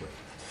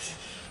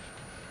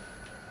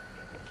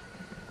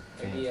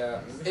 Maybe maybe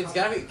It's hop-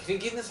 gotta be. Can you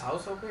get in this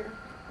house over here?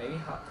 Maybe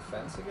hop the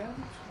fence again.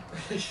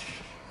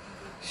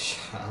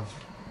 Shut up.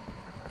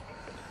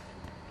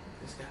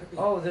 There's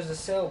Oh, there's a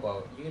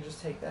sailboat. You can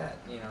just take that,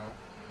 you know.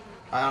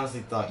 I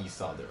honestly thought you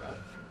saw the route.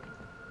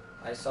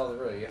 I saw the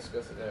road. You have to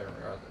go through there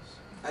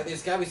regardless.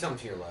 There's gotta be something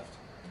to your left.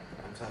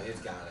 I'm telling you,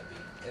 it's gotta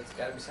be. It's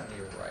gotta be something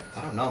to your right.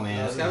 I don't know, man.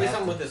 No, there's gotta be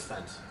something with this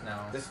fence. No.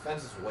 This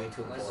fence is way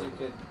too Unless you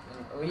important. could.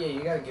 Oh yeah,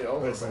 you gotta get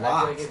over. But it's but locked. I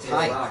feel like It's it's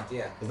tight. Locked,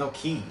 yeah. There's no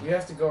key. You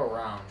have to go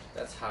around.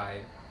 That's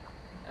hide.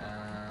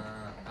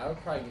 I would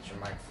probably get your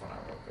microphone out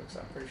real quick, because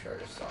I'm pretty sure I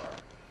just saw her.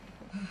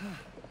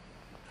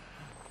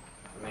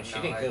 I mean, she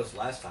didn't kill us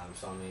last time,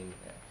 so I mean.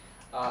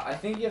 I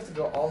think you have to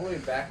go all the way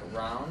back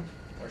around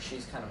where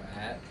she's kind of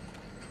at.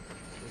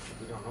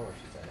 We don't know where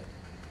she's at.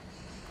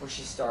 Where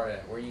she started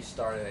at. Where you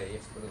started at, you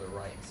have to go to the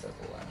right instead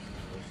of the left.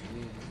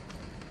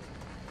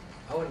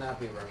 I would not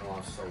be running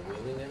off so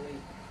willy-nilly.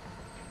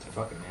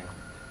 Fuck it, man.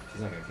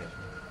 She's not gonna catch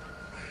me.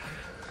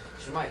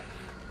 She might.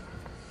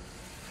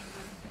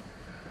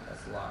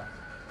 That's locked.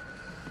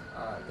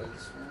 Go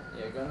this way.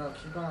 Yeah, go no,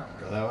 keep going that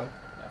way. Go that way?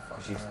 Yeah,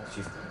 fuck. She's that.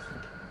 close.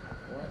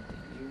 What do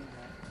you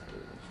have to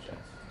do, Jeff?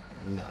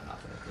 No,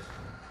 nothing at this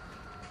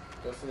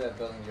point. Go through that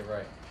building to your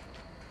right.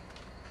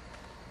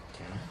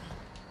 Can I?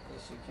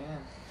 Yes, you can.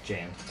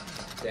 Jammed.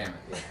 Damn it.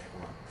 Yeah,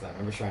 come on. Cause I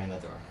remember trying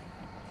that door.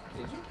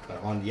 Did you? But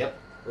I'm on. Yep.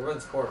 We're running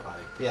this porta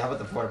potty. Yeah. How about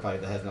the porta potty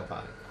that has no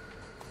potty?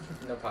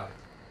 No potty.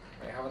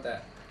 Wait, how about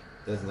that?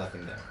 There's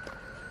nothing there.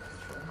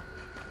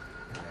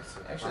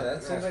 Actually,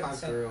 that seems like the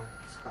same. through.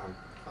 Climb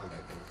back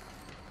in.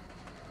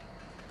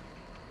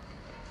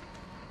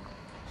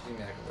 She's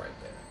like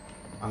right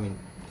there. I mean,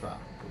 probably.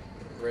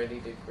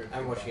 Ready to grip.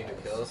 I'm your watching you to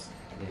balls. kill us.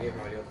 We have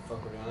no idea what the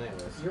fuck we're doing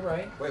anyways. You're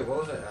right. Wait, what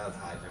was it? It's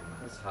hide. Never mind.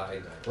 Let's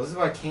hide. Well, this is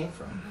where I came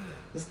from.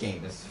 This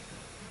game is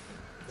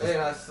Yeah,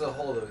 that's the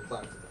hole that we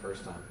climbed for the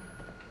first time.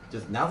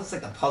 just now. This is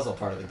like the puzzle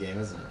part of the game,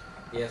 isn't it?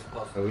 Yeah, it's a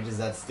puzzle. Are we just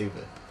that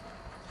stupid?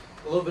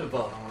 A little bit of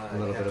both. A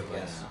little bit of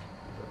yes. both.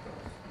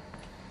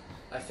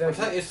 I feel I'm like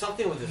telling you, it's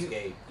something with this you-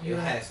 gate. you it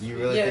have- has to. You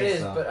be. really yeah, it think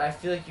is, so? but I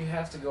feel like you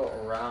have to go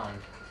around.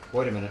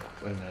 Wait a minute.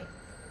 Wait a minute.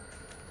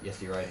 Yes,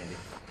 you're right, Andy.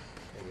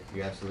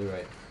 You're absolutely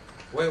right.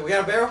 Wait, we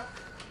got a barrel?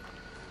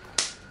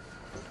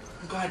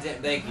 God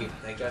damn, thank you.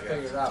 Thank you, I Jeff.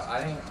 figured it out.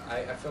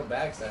 I feel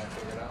bad because I didn't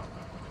figure it out.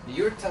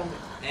 You were telling me.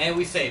 And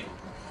we saved him.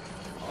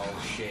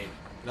 Oh, shit.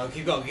 No,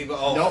 keep going, keep going.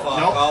 Oh, Nope, fuck.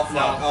 nope, Oh, fuck. no.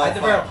 Oh, Hide the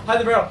fuck. barrel. Hide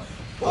the barrel.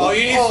 Oh,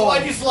 you need to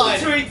slide. You slide.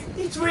 He's weak.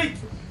 He's weak.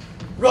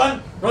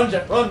 Run. Run,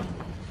 Jeff. Run.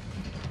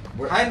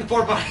 Hide in the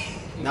porta potty.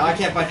 Now I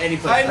can't find any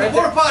place. Hide in the Right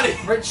porta potty.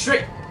 Right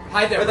straight.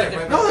 Hide there. Right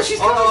there. No, she's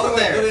Oh, coming no, from wait,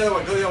 there. Go the other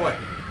way. Go the other way.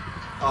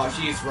 Oh,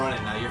 she's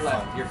running now. You're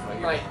Left. fucked. You're fucked.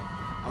 You're Right. dead.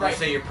 I'm Right. gonna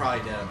say you're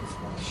probably dead at this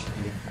point.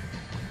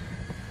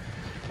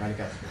 Trying to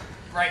go.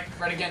 Right.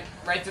 Right again.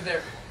 Right to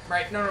there.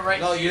 Right. No, right.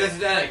 No, you're just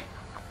dead.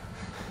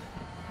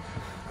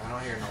 I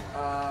don't hear no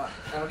more. I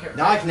don't care.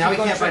 Now I can- now Keep we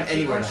going can't find straight,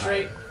 keep anywhere going to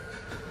straight.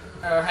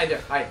 Hide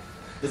there. Hide.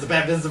 This is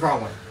bad. This is the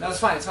wrong one. No, it's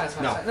fine. It's fine. It's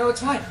fine. No. It's fine. No,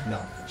 it's fine.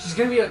 No. She's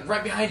gonna be like,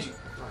 right behind you.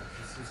 Oh,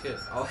 he's good.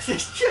 Oh,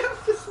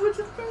 Jeff is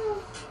switching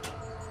barrels.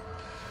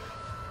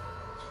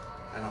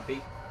 I don't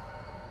peek.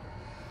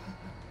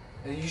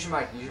 Use your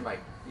mic. Use your mic.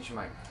 Use your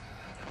mic.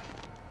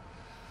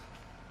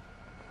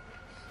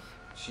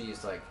 She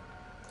is like,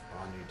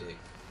 On your dick.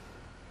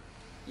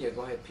 yeah,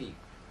 go ahead, peek.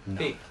 No.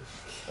 Peek.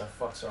 The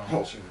fuck's wrong Oh.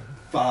 with you?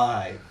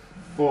 5,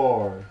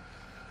 4.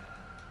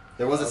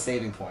 There was a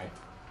saving point.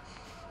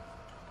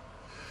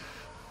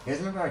 You guys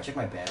remember how I checked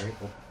my battery?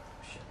 Oh,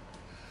 shit.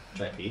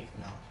 Should I peek?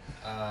 No.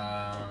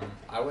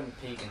 I wouldn't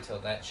peek until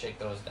that chick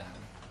goes down.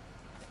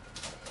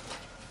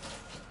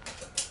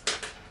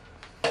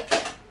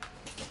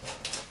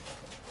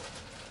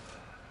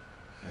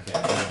 Okay,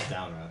 I think it's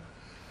down, right?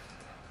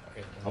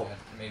 Okay. Oh.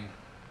 Maybe.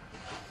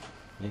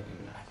 Maybe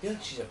not. I feel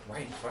like she's like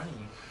right in front of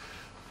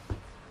you.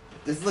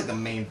 This is like the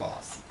main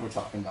boss we're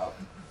talking about.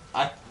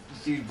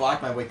 She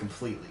blocked my way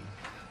completely.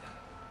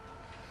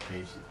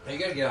 Okay, You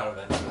gotta get out of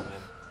eventually, man.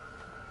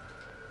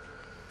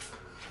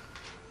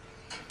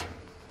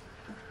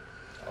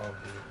 Oh,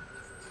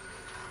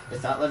 dude.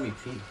 it's not letting me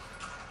peek.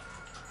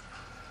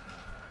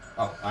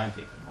 Oh, I'm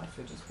peeking. My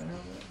fidget spinner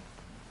over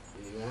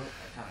there? You want it?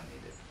 I kind of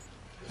need it.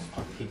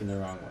 I'm peeking the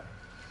wrong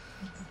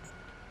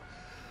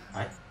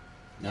way.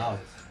 No,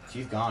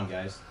 she's gone,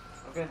 guys.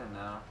 Okay, then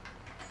now.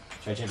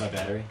 Should I change my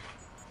battery?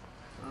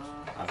 Uh,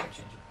 I'm gonna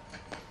change it.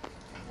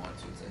 one,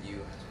 two, then you.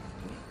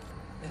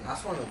 Man, I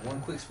just wanted one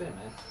quick spin,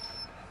 man.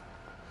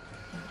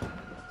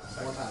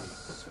 One time.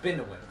 Spin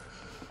to win.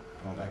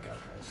 Going back out,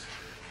 guys.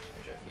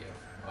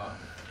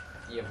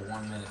 You have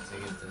 1 minute to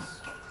get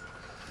this.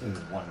 In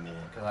 1 minute.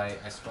 Because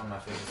I spun my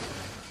fidget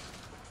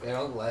spinner.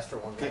 Yeah, it'll last for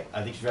one Okay, minute.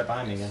 I think she's right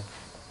behind me again.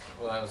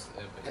 Well, that was.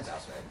 It's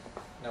outside.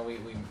 No, we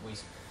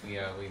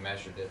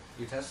measured it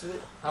You tested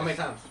it? How many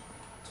times?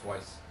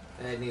 twice.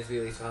 And it needs to be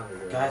at least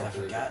 100. or Guys, I I'll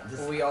believe forgot this.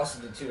 Well, we also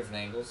did 2 different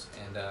angles,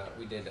 and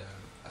we did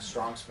a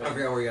strong it. spin. I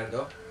forgot where you gotta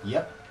go.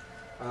 Yep.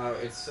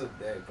 It's so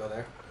there. Go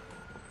there.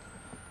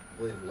 I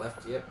believe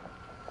left. Yep.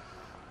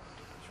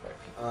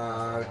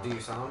 Do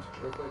you sound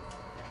real quick?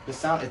 The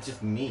sound, it's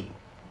just me.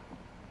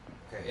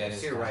 Okay. Yeah, it it's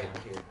is to your right kinda.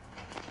 here.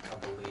 I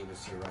believe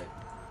it's to your right.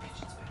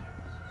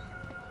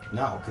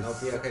 No, Nope.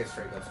 because Yeah. Okay.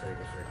 Straight. Go straight.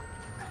 Go straight.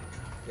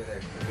 Get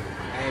there.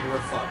 And we're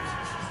fucked.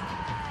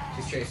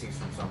 She's chasing us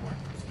from somewhere.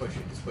 Just push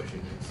it. Just push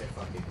it. And say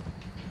fuck it.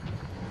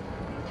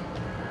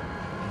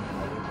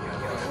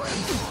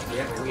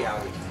 Yeah, but we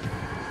outie.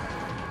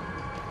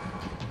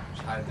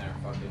 Just hide in there.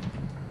 Fuck it.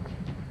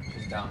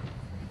 She's down.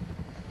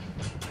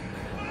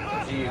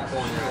 She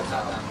pulling your ass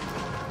out.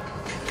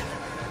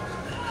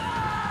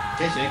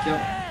 Okay, she ain't killed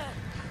me.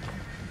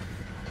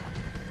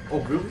 Oh,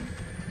 groovy?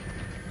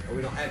 Oh,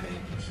 we don't have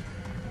bandages.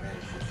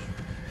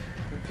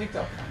 We picked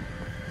up one.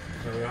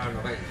 So we don't have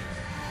no bandages.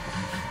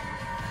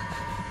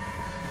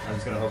 I'm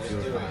just gonna hope Just she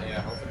was do it. fine.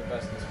 Yeah, hope for the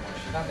best this one.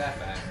 She's not that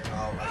fast.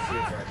 Oh, I see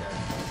it's right there.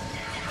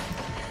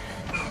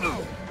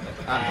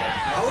 I'm dead.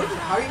 How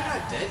are you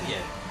not dead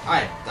yet?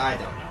 I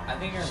don't know. I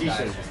think you're She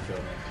should have just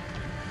killed me.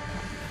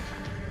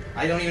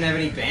 I don't even have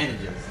any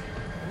bandages.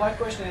 My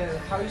question is,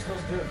 how are you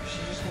supposed to do it? Because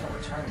she's just gonna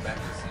return back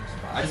to the same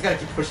spot. I just gotta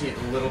keep pushing it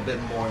a little bit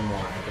more and more.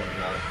 I think,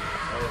 right?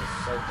 Oh,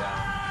 it's so down.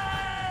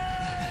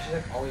 She's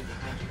like always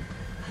behind you.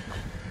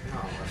 No,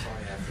 that's all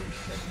you have to do.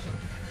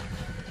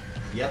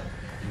 Yep.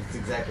 That's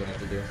exactly what I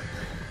have to do.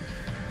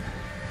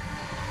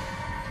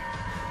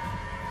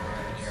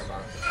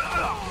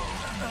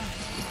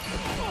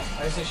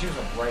 I say she was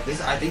right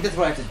This, I think that's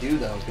what I have to do,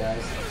 though,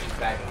 guys.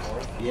 back and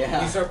forth.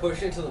 Yeah. You start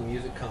pushing until the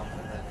music comes,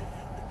 and then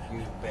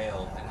you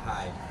bail and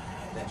hide.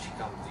 Then she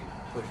comes, you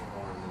push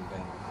more, and then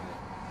bail and hide.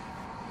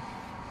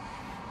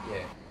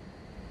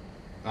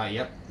 Yeah.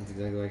 Yep. That's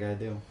exactly what I gotta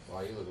do.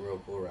 Wow, you look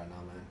real cool right now,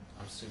 man.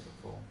 I'm super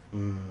cool.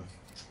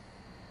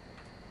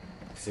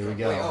 So here we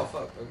go. Wait, oh,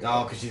 fuck. Okay.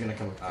 Oh, because she's gonna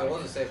come. It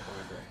was a safe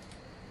point, right?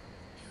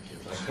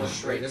 Like, go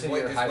straight Just to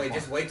wait, your high point.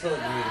 just wait till the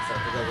music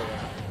starts. Go.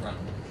 Run.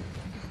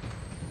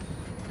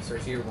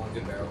 Search here, one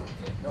good barrel.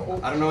 No,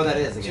 I don't know what that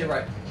is to again. your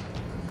right.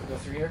 Go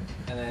through here,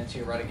 and then to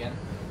your right again.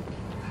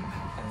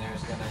 And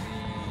there's gonna be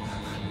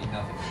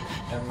nothing.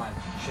 Never mind.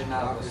 Should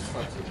not have Just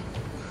listened. fuck you.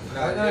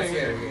 No, No, you're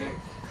here. good.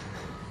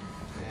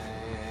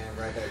 And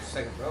right there,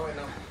 second. Oh, wait,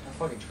 no. No,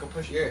 fuck it. Go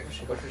push it. Here,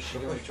 Push it. go Go push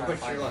it. Go Go push try to to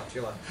find your it. left, to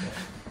your left.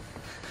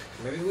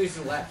 Maybe we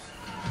should left.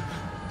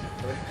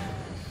 Push.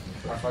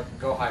 Or fucking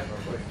go high, bro.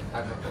 Push.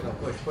 High, bro. No,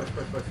 push.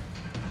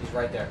 She's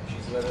right there.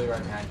 She's literally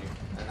right behind you.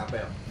 And now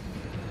bail.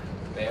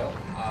 Bail.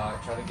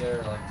 Try to get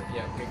her like,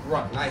 yeah, okay,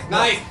 run.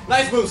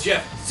 Nice moves,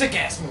 Jeff. Sick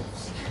ass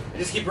moves.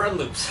 Just keep running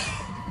loops.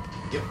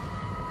 Yep.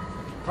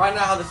 Probably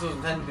not how this was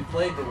intended to be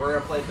played, but we're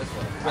gonna play it this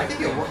way. I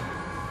think it was.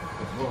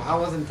 Well, how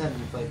was it intended to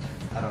be played?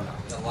 I don't know.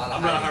 There's a lot of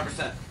I'm not hiding.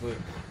 100%.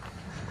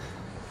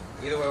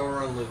 Either way, we're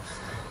running loops.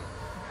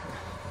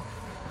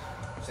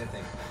 Same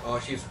thing. Oh,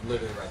 she's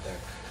literally right there.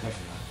 No,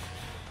 she's not.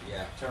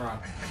 Yeah. Turn around.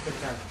 Quick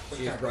turn. Quick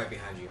She's turn. right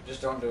behind you.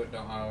 Just don't do it.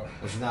 Don't. Well,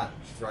 she's not.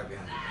 She's right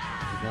behind you.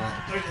 She's not.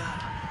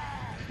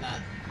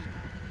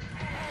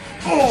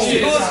 She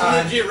is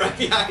God. legit right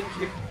behind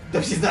you.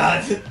 No, she's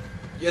not.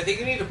 Yeah, I think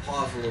you need to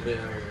pause a little bit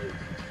in every loop.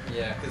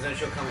 Yeah. Because then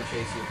she'll come and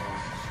chase you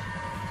more.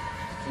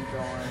 Keep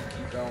going.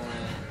 Keep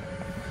going.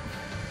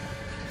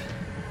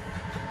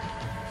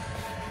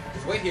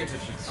 Just wait here till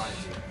she finds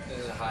you. This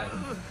is a hide.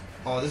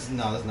 Oh, this is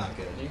not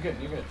good. You're good.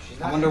 You're good. She's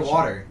not. I'm gonna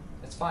underwater. check.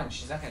 It's fine.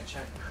 She's not gonna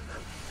check.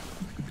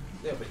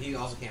 Yeah, but he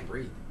also can't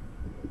breathe.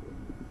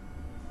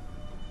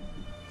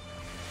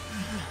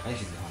 I think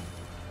she's gone.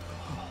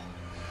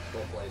 Go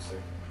place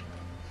her.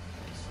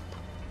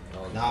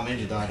 Oh, No, I'm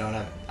injured though. I don't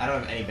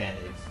have any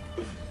band-aids.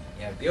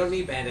 Yeah. You don't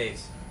need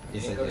band-aids. You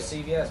Yes, didn't I go do. to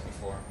CVS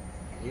before.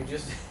 You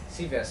just...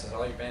 CVS is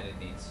all your Band-Aid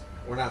needs.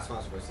 We're not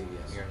sponsored by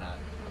CVS. You're not.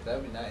 That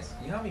would be nice.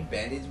 You know how many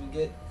Band-Aids we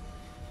get?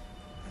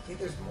 I think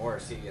there's more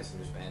at CVS than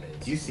just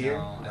band-aids. Do you see her?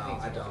 No, No, I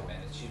think I it's don't.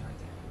 Band-Aids. She's right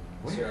there.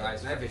 Where? See her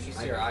eyes. Might be- You might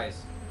see her be.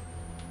 eyes.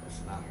 It's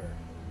not her.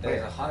 That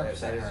is Where? 100%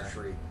 That is her. a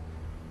tree.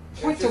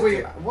 Point to where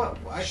you. What?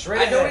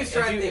 Straight I know ahead. he's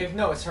trying to think.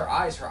 No, it's her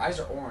eyes. Her eyes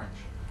are orange.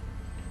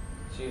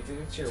 See, if you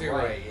look to your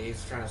right, Yeah,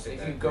 he's trying to say if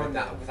that. you go right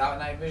now there. without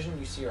night vision,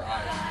 you see her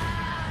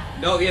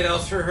eyes. No, yeah, that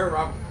was for her,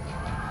 Rob.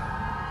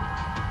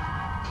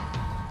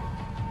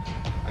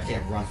 I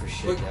can't run for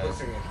shit, Quick, guys.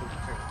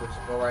 quick,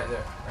 Go right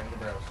there, right in the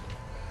barrels.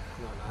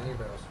 No, not your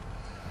barrels.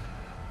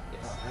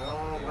 Yes. I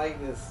don't like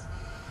this.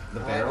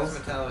 The I barrels? Like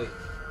this mentality.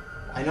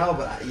 I know,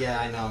 but yeah,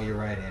 I know. You're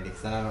right, Andy.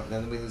 Because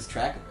then we lose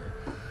track of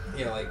her.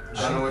 Yeah, like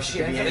I don't know where she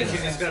could be I think anyway.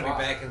 she's just gonna be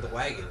back in the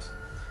wagons.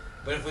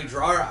 But if we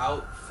draw her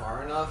out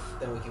far enough,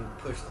 then we can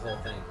push the whole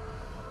thing.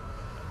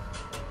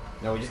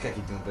 No, we just gotta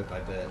keep doing bit by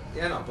bit.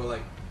 Yeah, no, but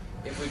like,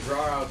 if we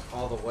draw her out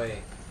all the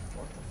way,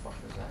 What the fuck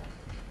was that?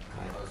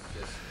 I was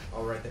just,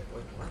 oh, right there.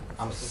 What?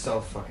 I'm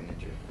so fucking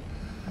injured.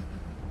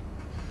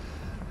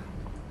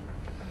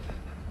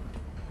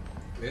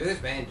 Maybe there's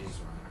bandages.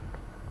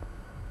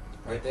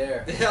 Right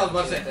there. I was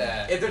about to Get say,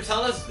 that. if they're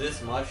telling us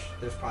this much,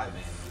 there's probably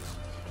bandages.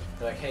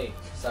 They're like, hey,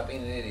 stop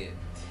being an idiot.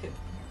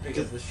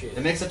 Because of the shit.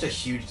 It makes such a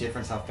huge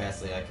difference how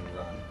fastly I can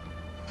run.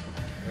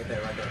 Right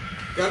there, right there.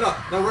 Go, no,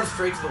 run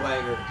straight to the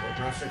wagon.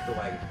 Run straight to the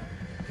wagon.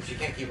 Because she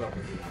can't keep up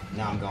with you now.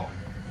 Now I'm going.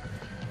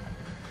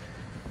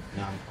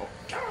 Now I'm. Oh,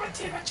 Come on,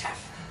 Tim,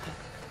 Jeff.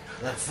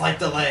 that slight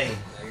delay.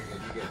 Yeah, you're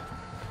good, you're good.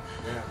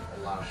 You're gonna have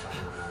a lot of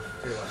time right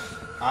now. To your left.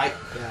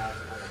 Yeah,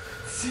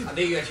 I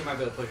think you actually might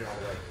be able to push it all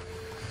the way.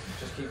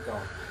 Just keep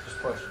going. Just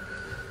push.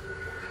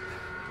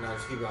 No,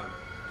 just keep going.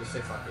 Just say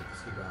fuck it.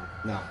 Just keep going.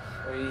 No.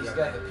 Well, he's Yeah,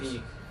 got the batteries.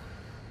 peak.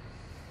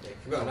 Yeah,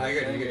 keep going. Now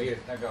you're good. You're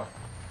good. Now go.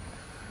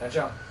 Now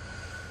jump.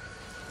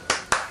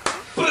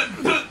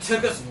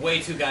 Took us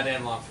way too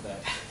goddamn long for that.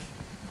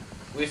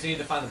 We just need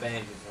to find the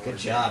bandages. Good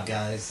job,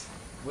 guys.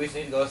 We just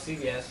need to go to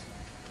CVS.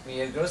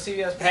 Yeah, go to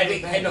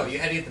CVS. No, you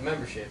had to get the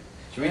membership.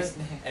 Should we?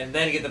 And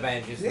then get the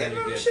bandages. They And have then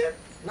you're membership?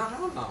 good. No, I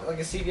don't know. Like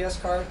a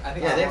CVS card? I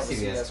think Yeah, I they want have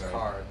a CVS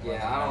card.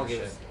 Yeah, I don't get it.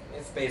 membership.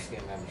 It's basically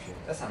a membership.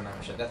 That's not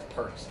membership. That's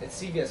perks.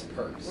 It's CVS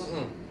perks.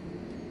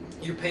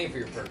 You're paying for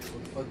your perks.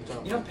 What the fuck you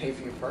talking You don't pay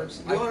for your perks.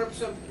 about? You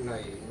 100%. No,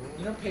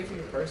 You don't pay for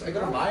your perks. I go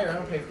to Meijer. I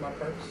don't pay for my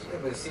perks. Yeah,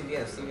 but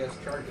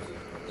CVS charges you.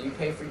 Do you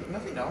pay for your... No,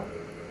 they don't.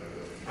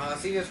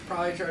 CVS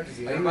probably charges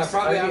you. Are you a-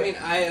 Probably. are you- I mean,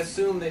 I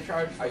assume they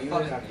charge. Are you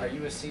fuck a, out of are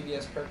you a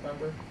CVS perk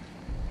member?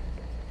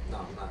 No,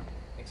 I'm not.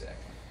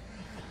 Exactly.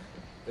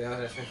 But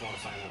I just want to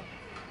sign up.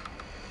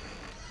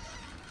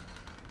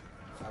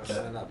 If I was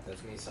sign up,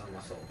 that's me selling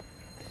my soul.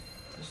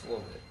 Just a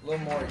little bit. A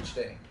little more each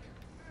day.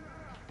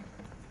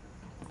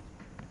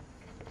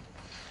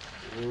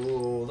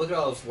 Ooh, look at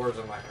all those words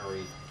I'm not gonna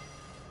read.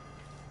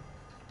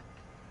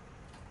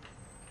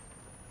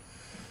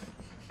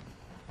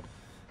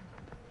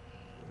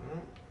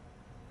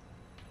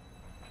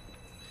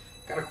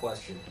 Got a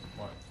question.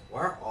 What?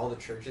 Why are all the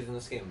churches in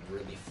this game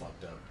really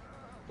fucked up?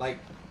 Like,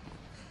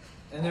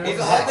 And there it's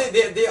was all,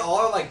 they all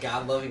are like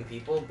God-loving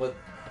people, but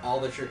all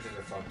the churches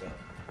are fucked up.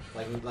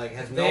 Like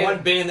has no They-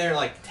 one been in there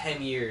like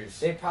 10 years?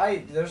 They probably...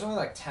 There's only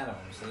like 10 of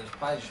them, so there's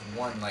probably just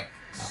one like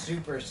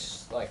super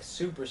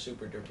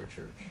duper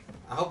church.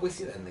 I hope we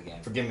see that in the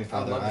game. Forgive me,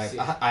 Father. love to see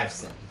it. I've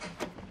sinned.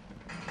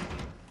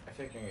 I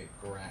think you're gonna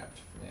get grabbed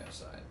from the other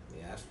side.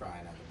 Yeah, that's probably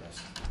not the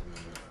best.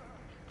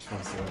 Just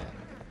want to see what happens.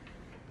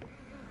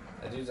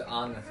 That dude's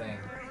on the thing.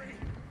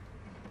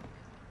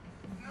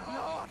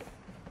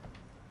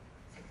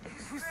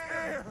 Who's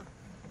there?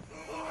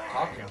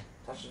 Talk to him.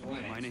 Touch his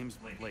wing. My name's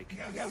Blake.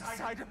 The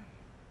outsider.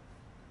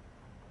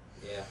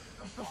 Yeah.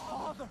 The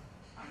father.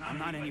 I'm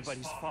not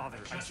anybody's father.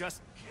 I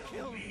just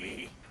killed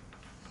me.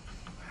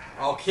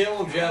 I'll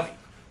kill him, Jeff.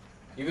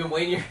 You've been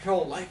waiting your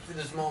whole life for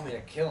this moment.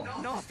 Yeah, kill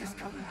him. North is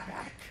coming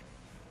back.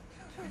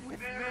 With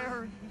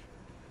Mary.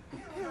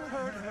 You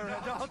hurt her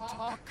and I'll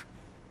talk.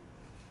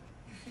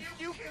 If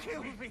you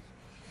kill me,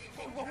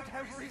 he won't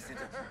have reason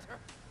to hurt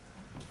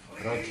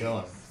her. Don't kill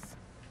him.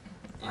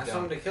 You I have don't.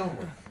 something to kill him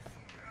with.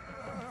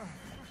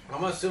 I'm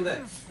gonna assume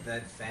that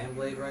fan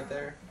blade right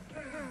there,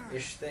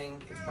 ish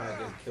thing, is probably a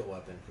good kill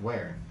weapon.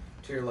 Where?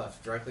 To your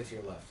left, directly to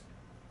your left.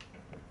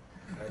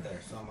 Right there,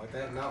 something like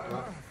that. No,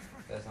 no.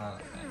 That's not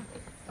a thing.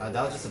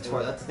 That was just a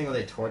torch. That's the thing where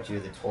they torch you.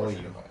 They torch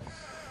you.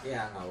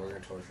 Yeah, no, we're gonna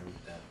torture him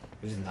to death.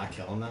 You just not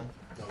kill him then?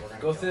 No, we're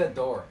gonna Go kill through him. that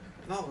door.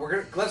 No,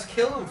 let's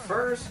kill him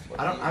first.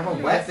 I don't have a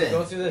You have to weapon.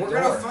 go through the We're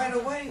door. gonna find a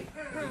way.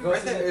 You go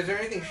Right through there. the- Is there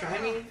anything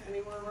shiny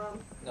anywhere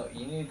around? No,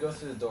 you need to go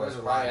through the door. There's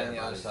It's a probably ladder, on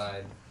the other buddy.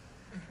 side.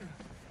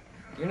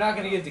 You're not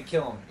gonna get to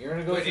kill him. You're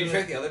gonna go Wait, through did you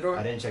check the other door?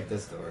 I didn't check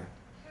this door.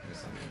 There's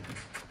something.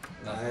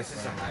 No, it's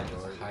just a high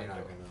door. It's a high You're not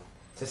door. gonna know.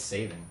 It's just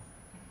saving.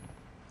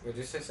 Wait, did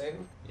you say save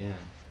him? Yeah.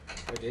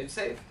 Wait, did it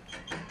save?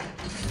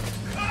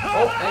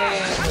 Oh,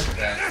 and look at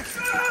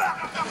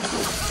that.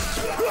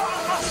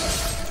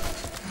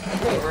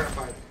 Okay, we're gonna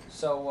find.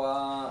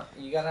 So,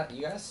 you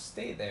gotta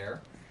stay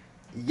there.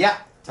 Yeah.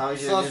 Tommy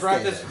should So let's just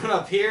wrap stay this there. one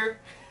up here.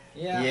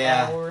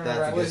 Yeah, we're gonna that's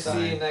a wrap good We'll this see up.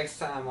 you sign. next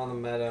time on the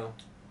meadow.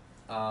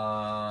 It's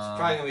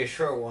probably gonna be a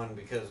short one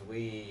because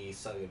we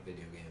suck at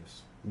video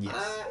games. Yes.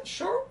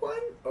 Short one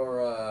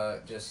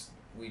or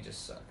we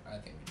just suck. I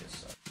think we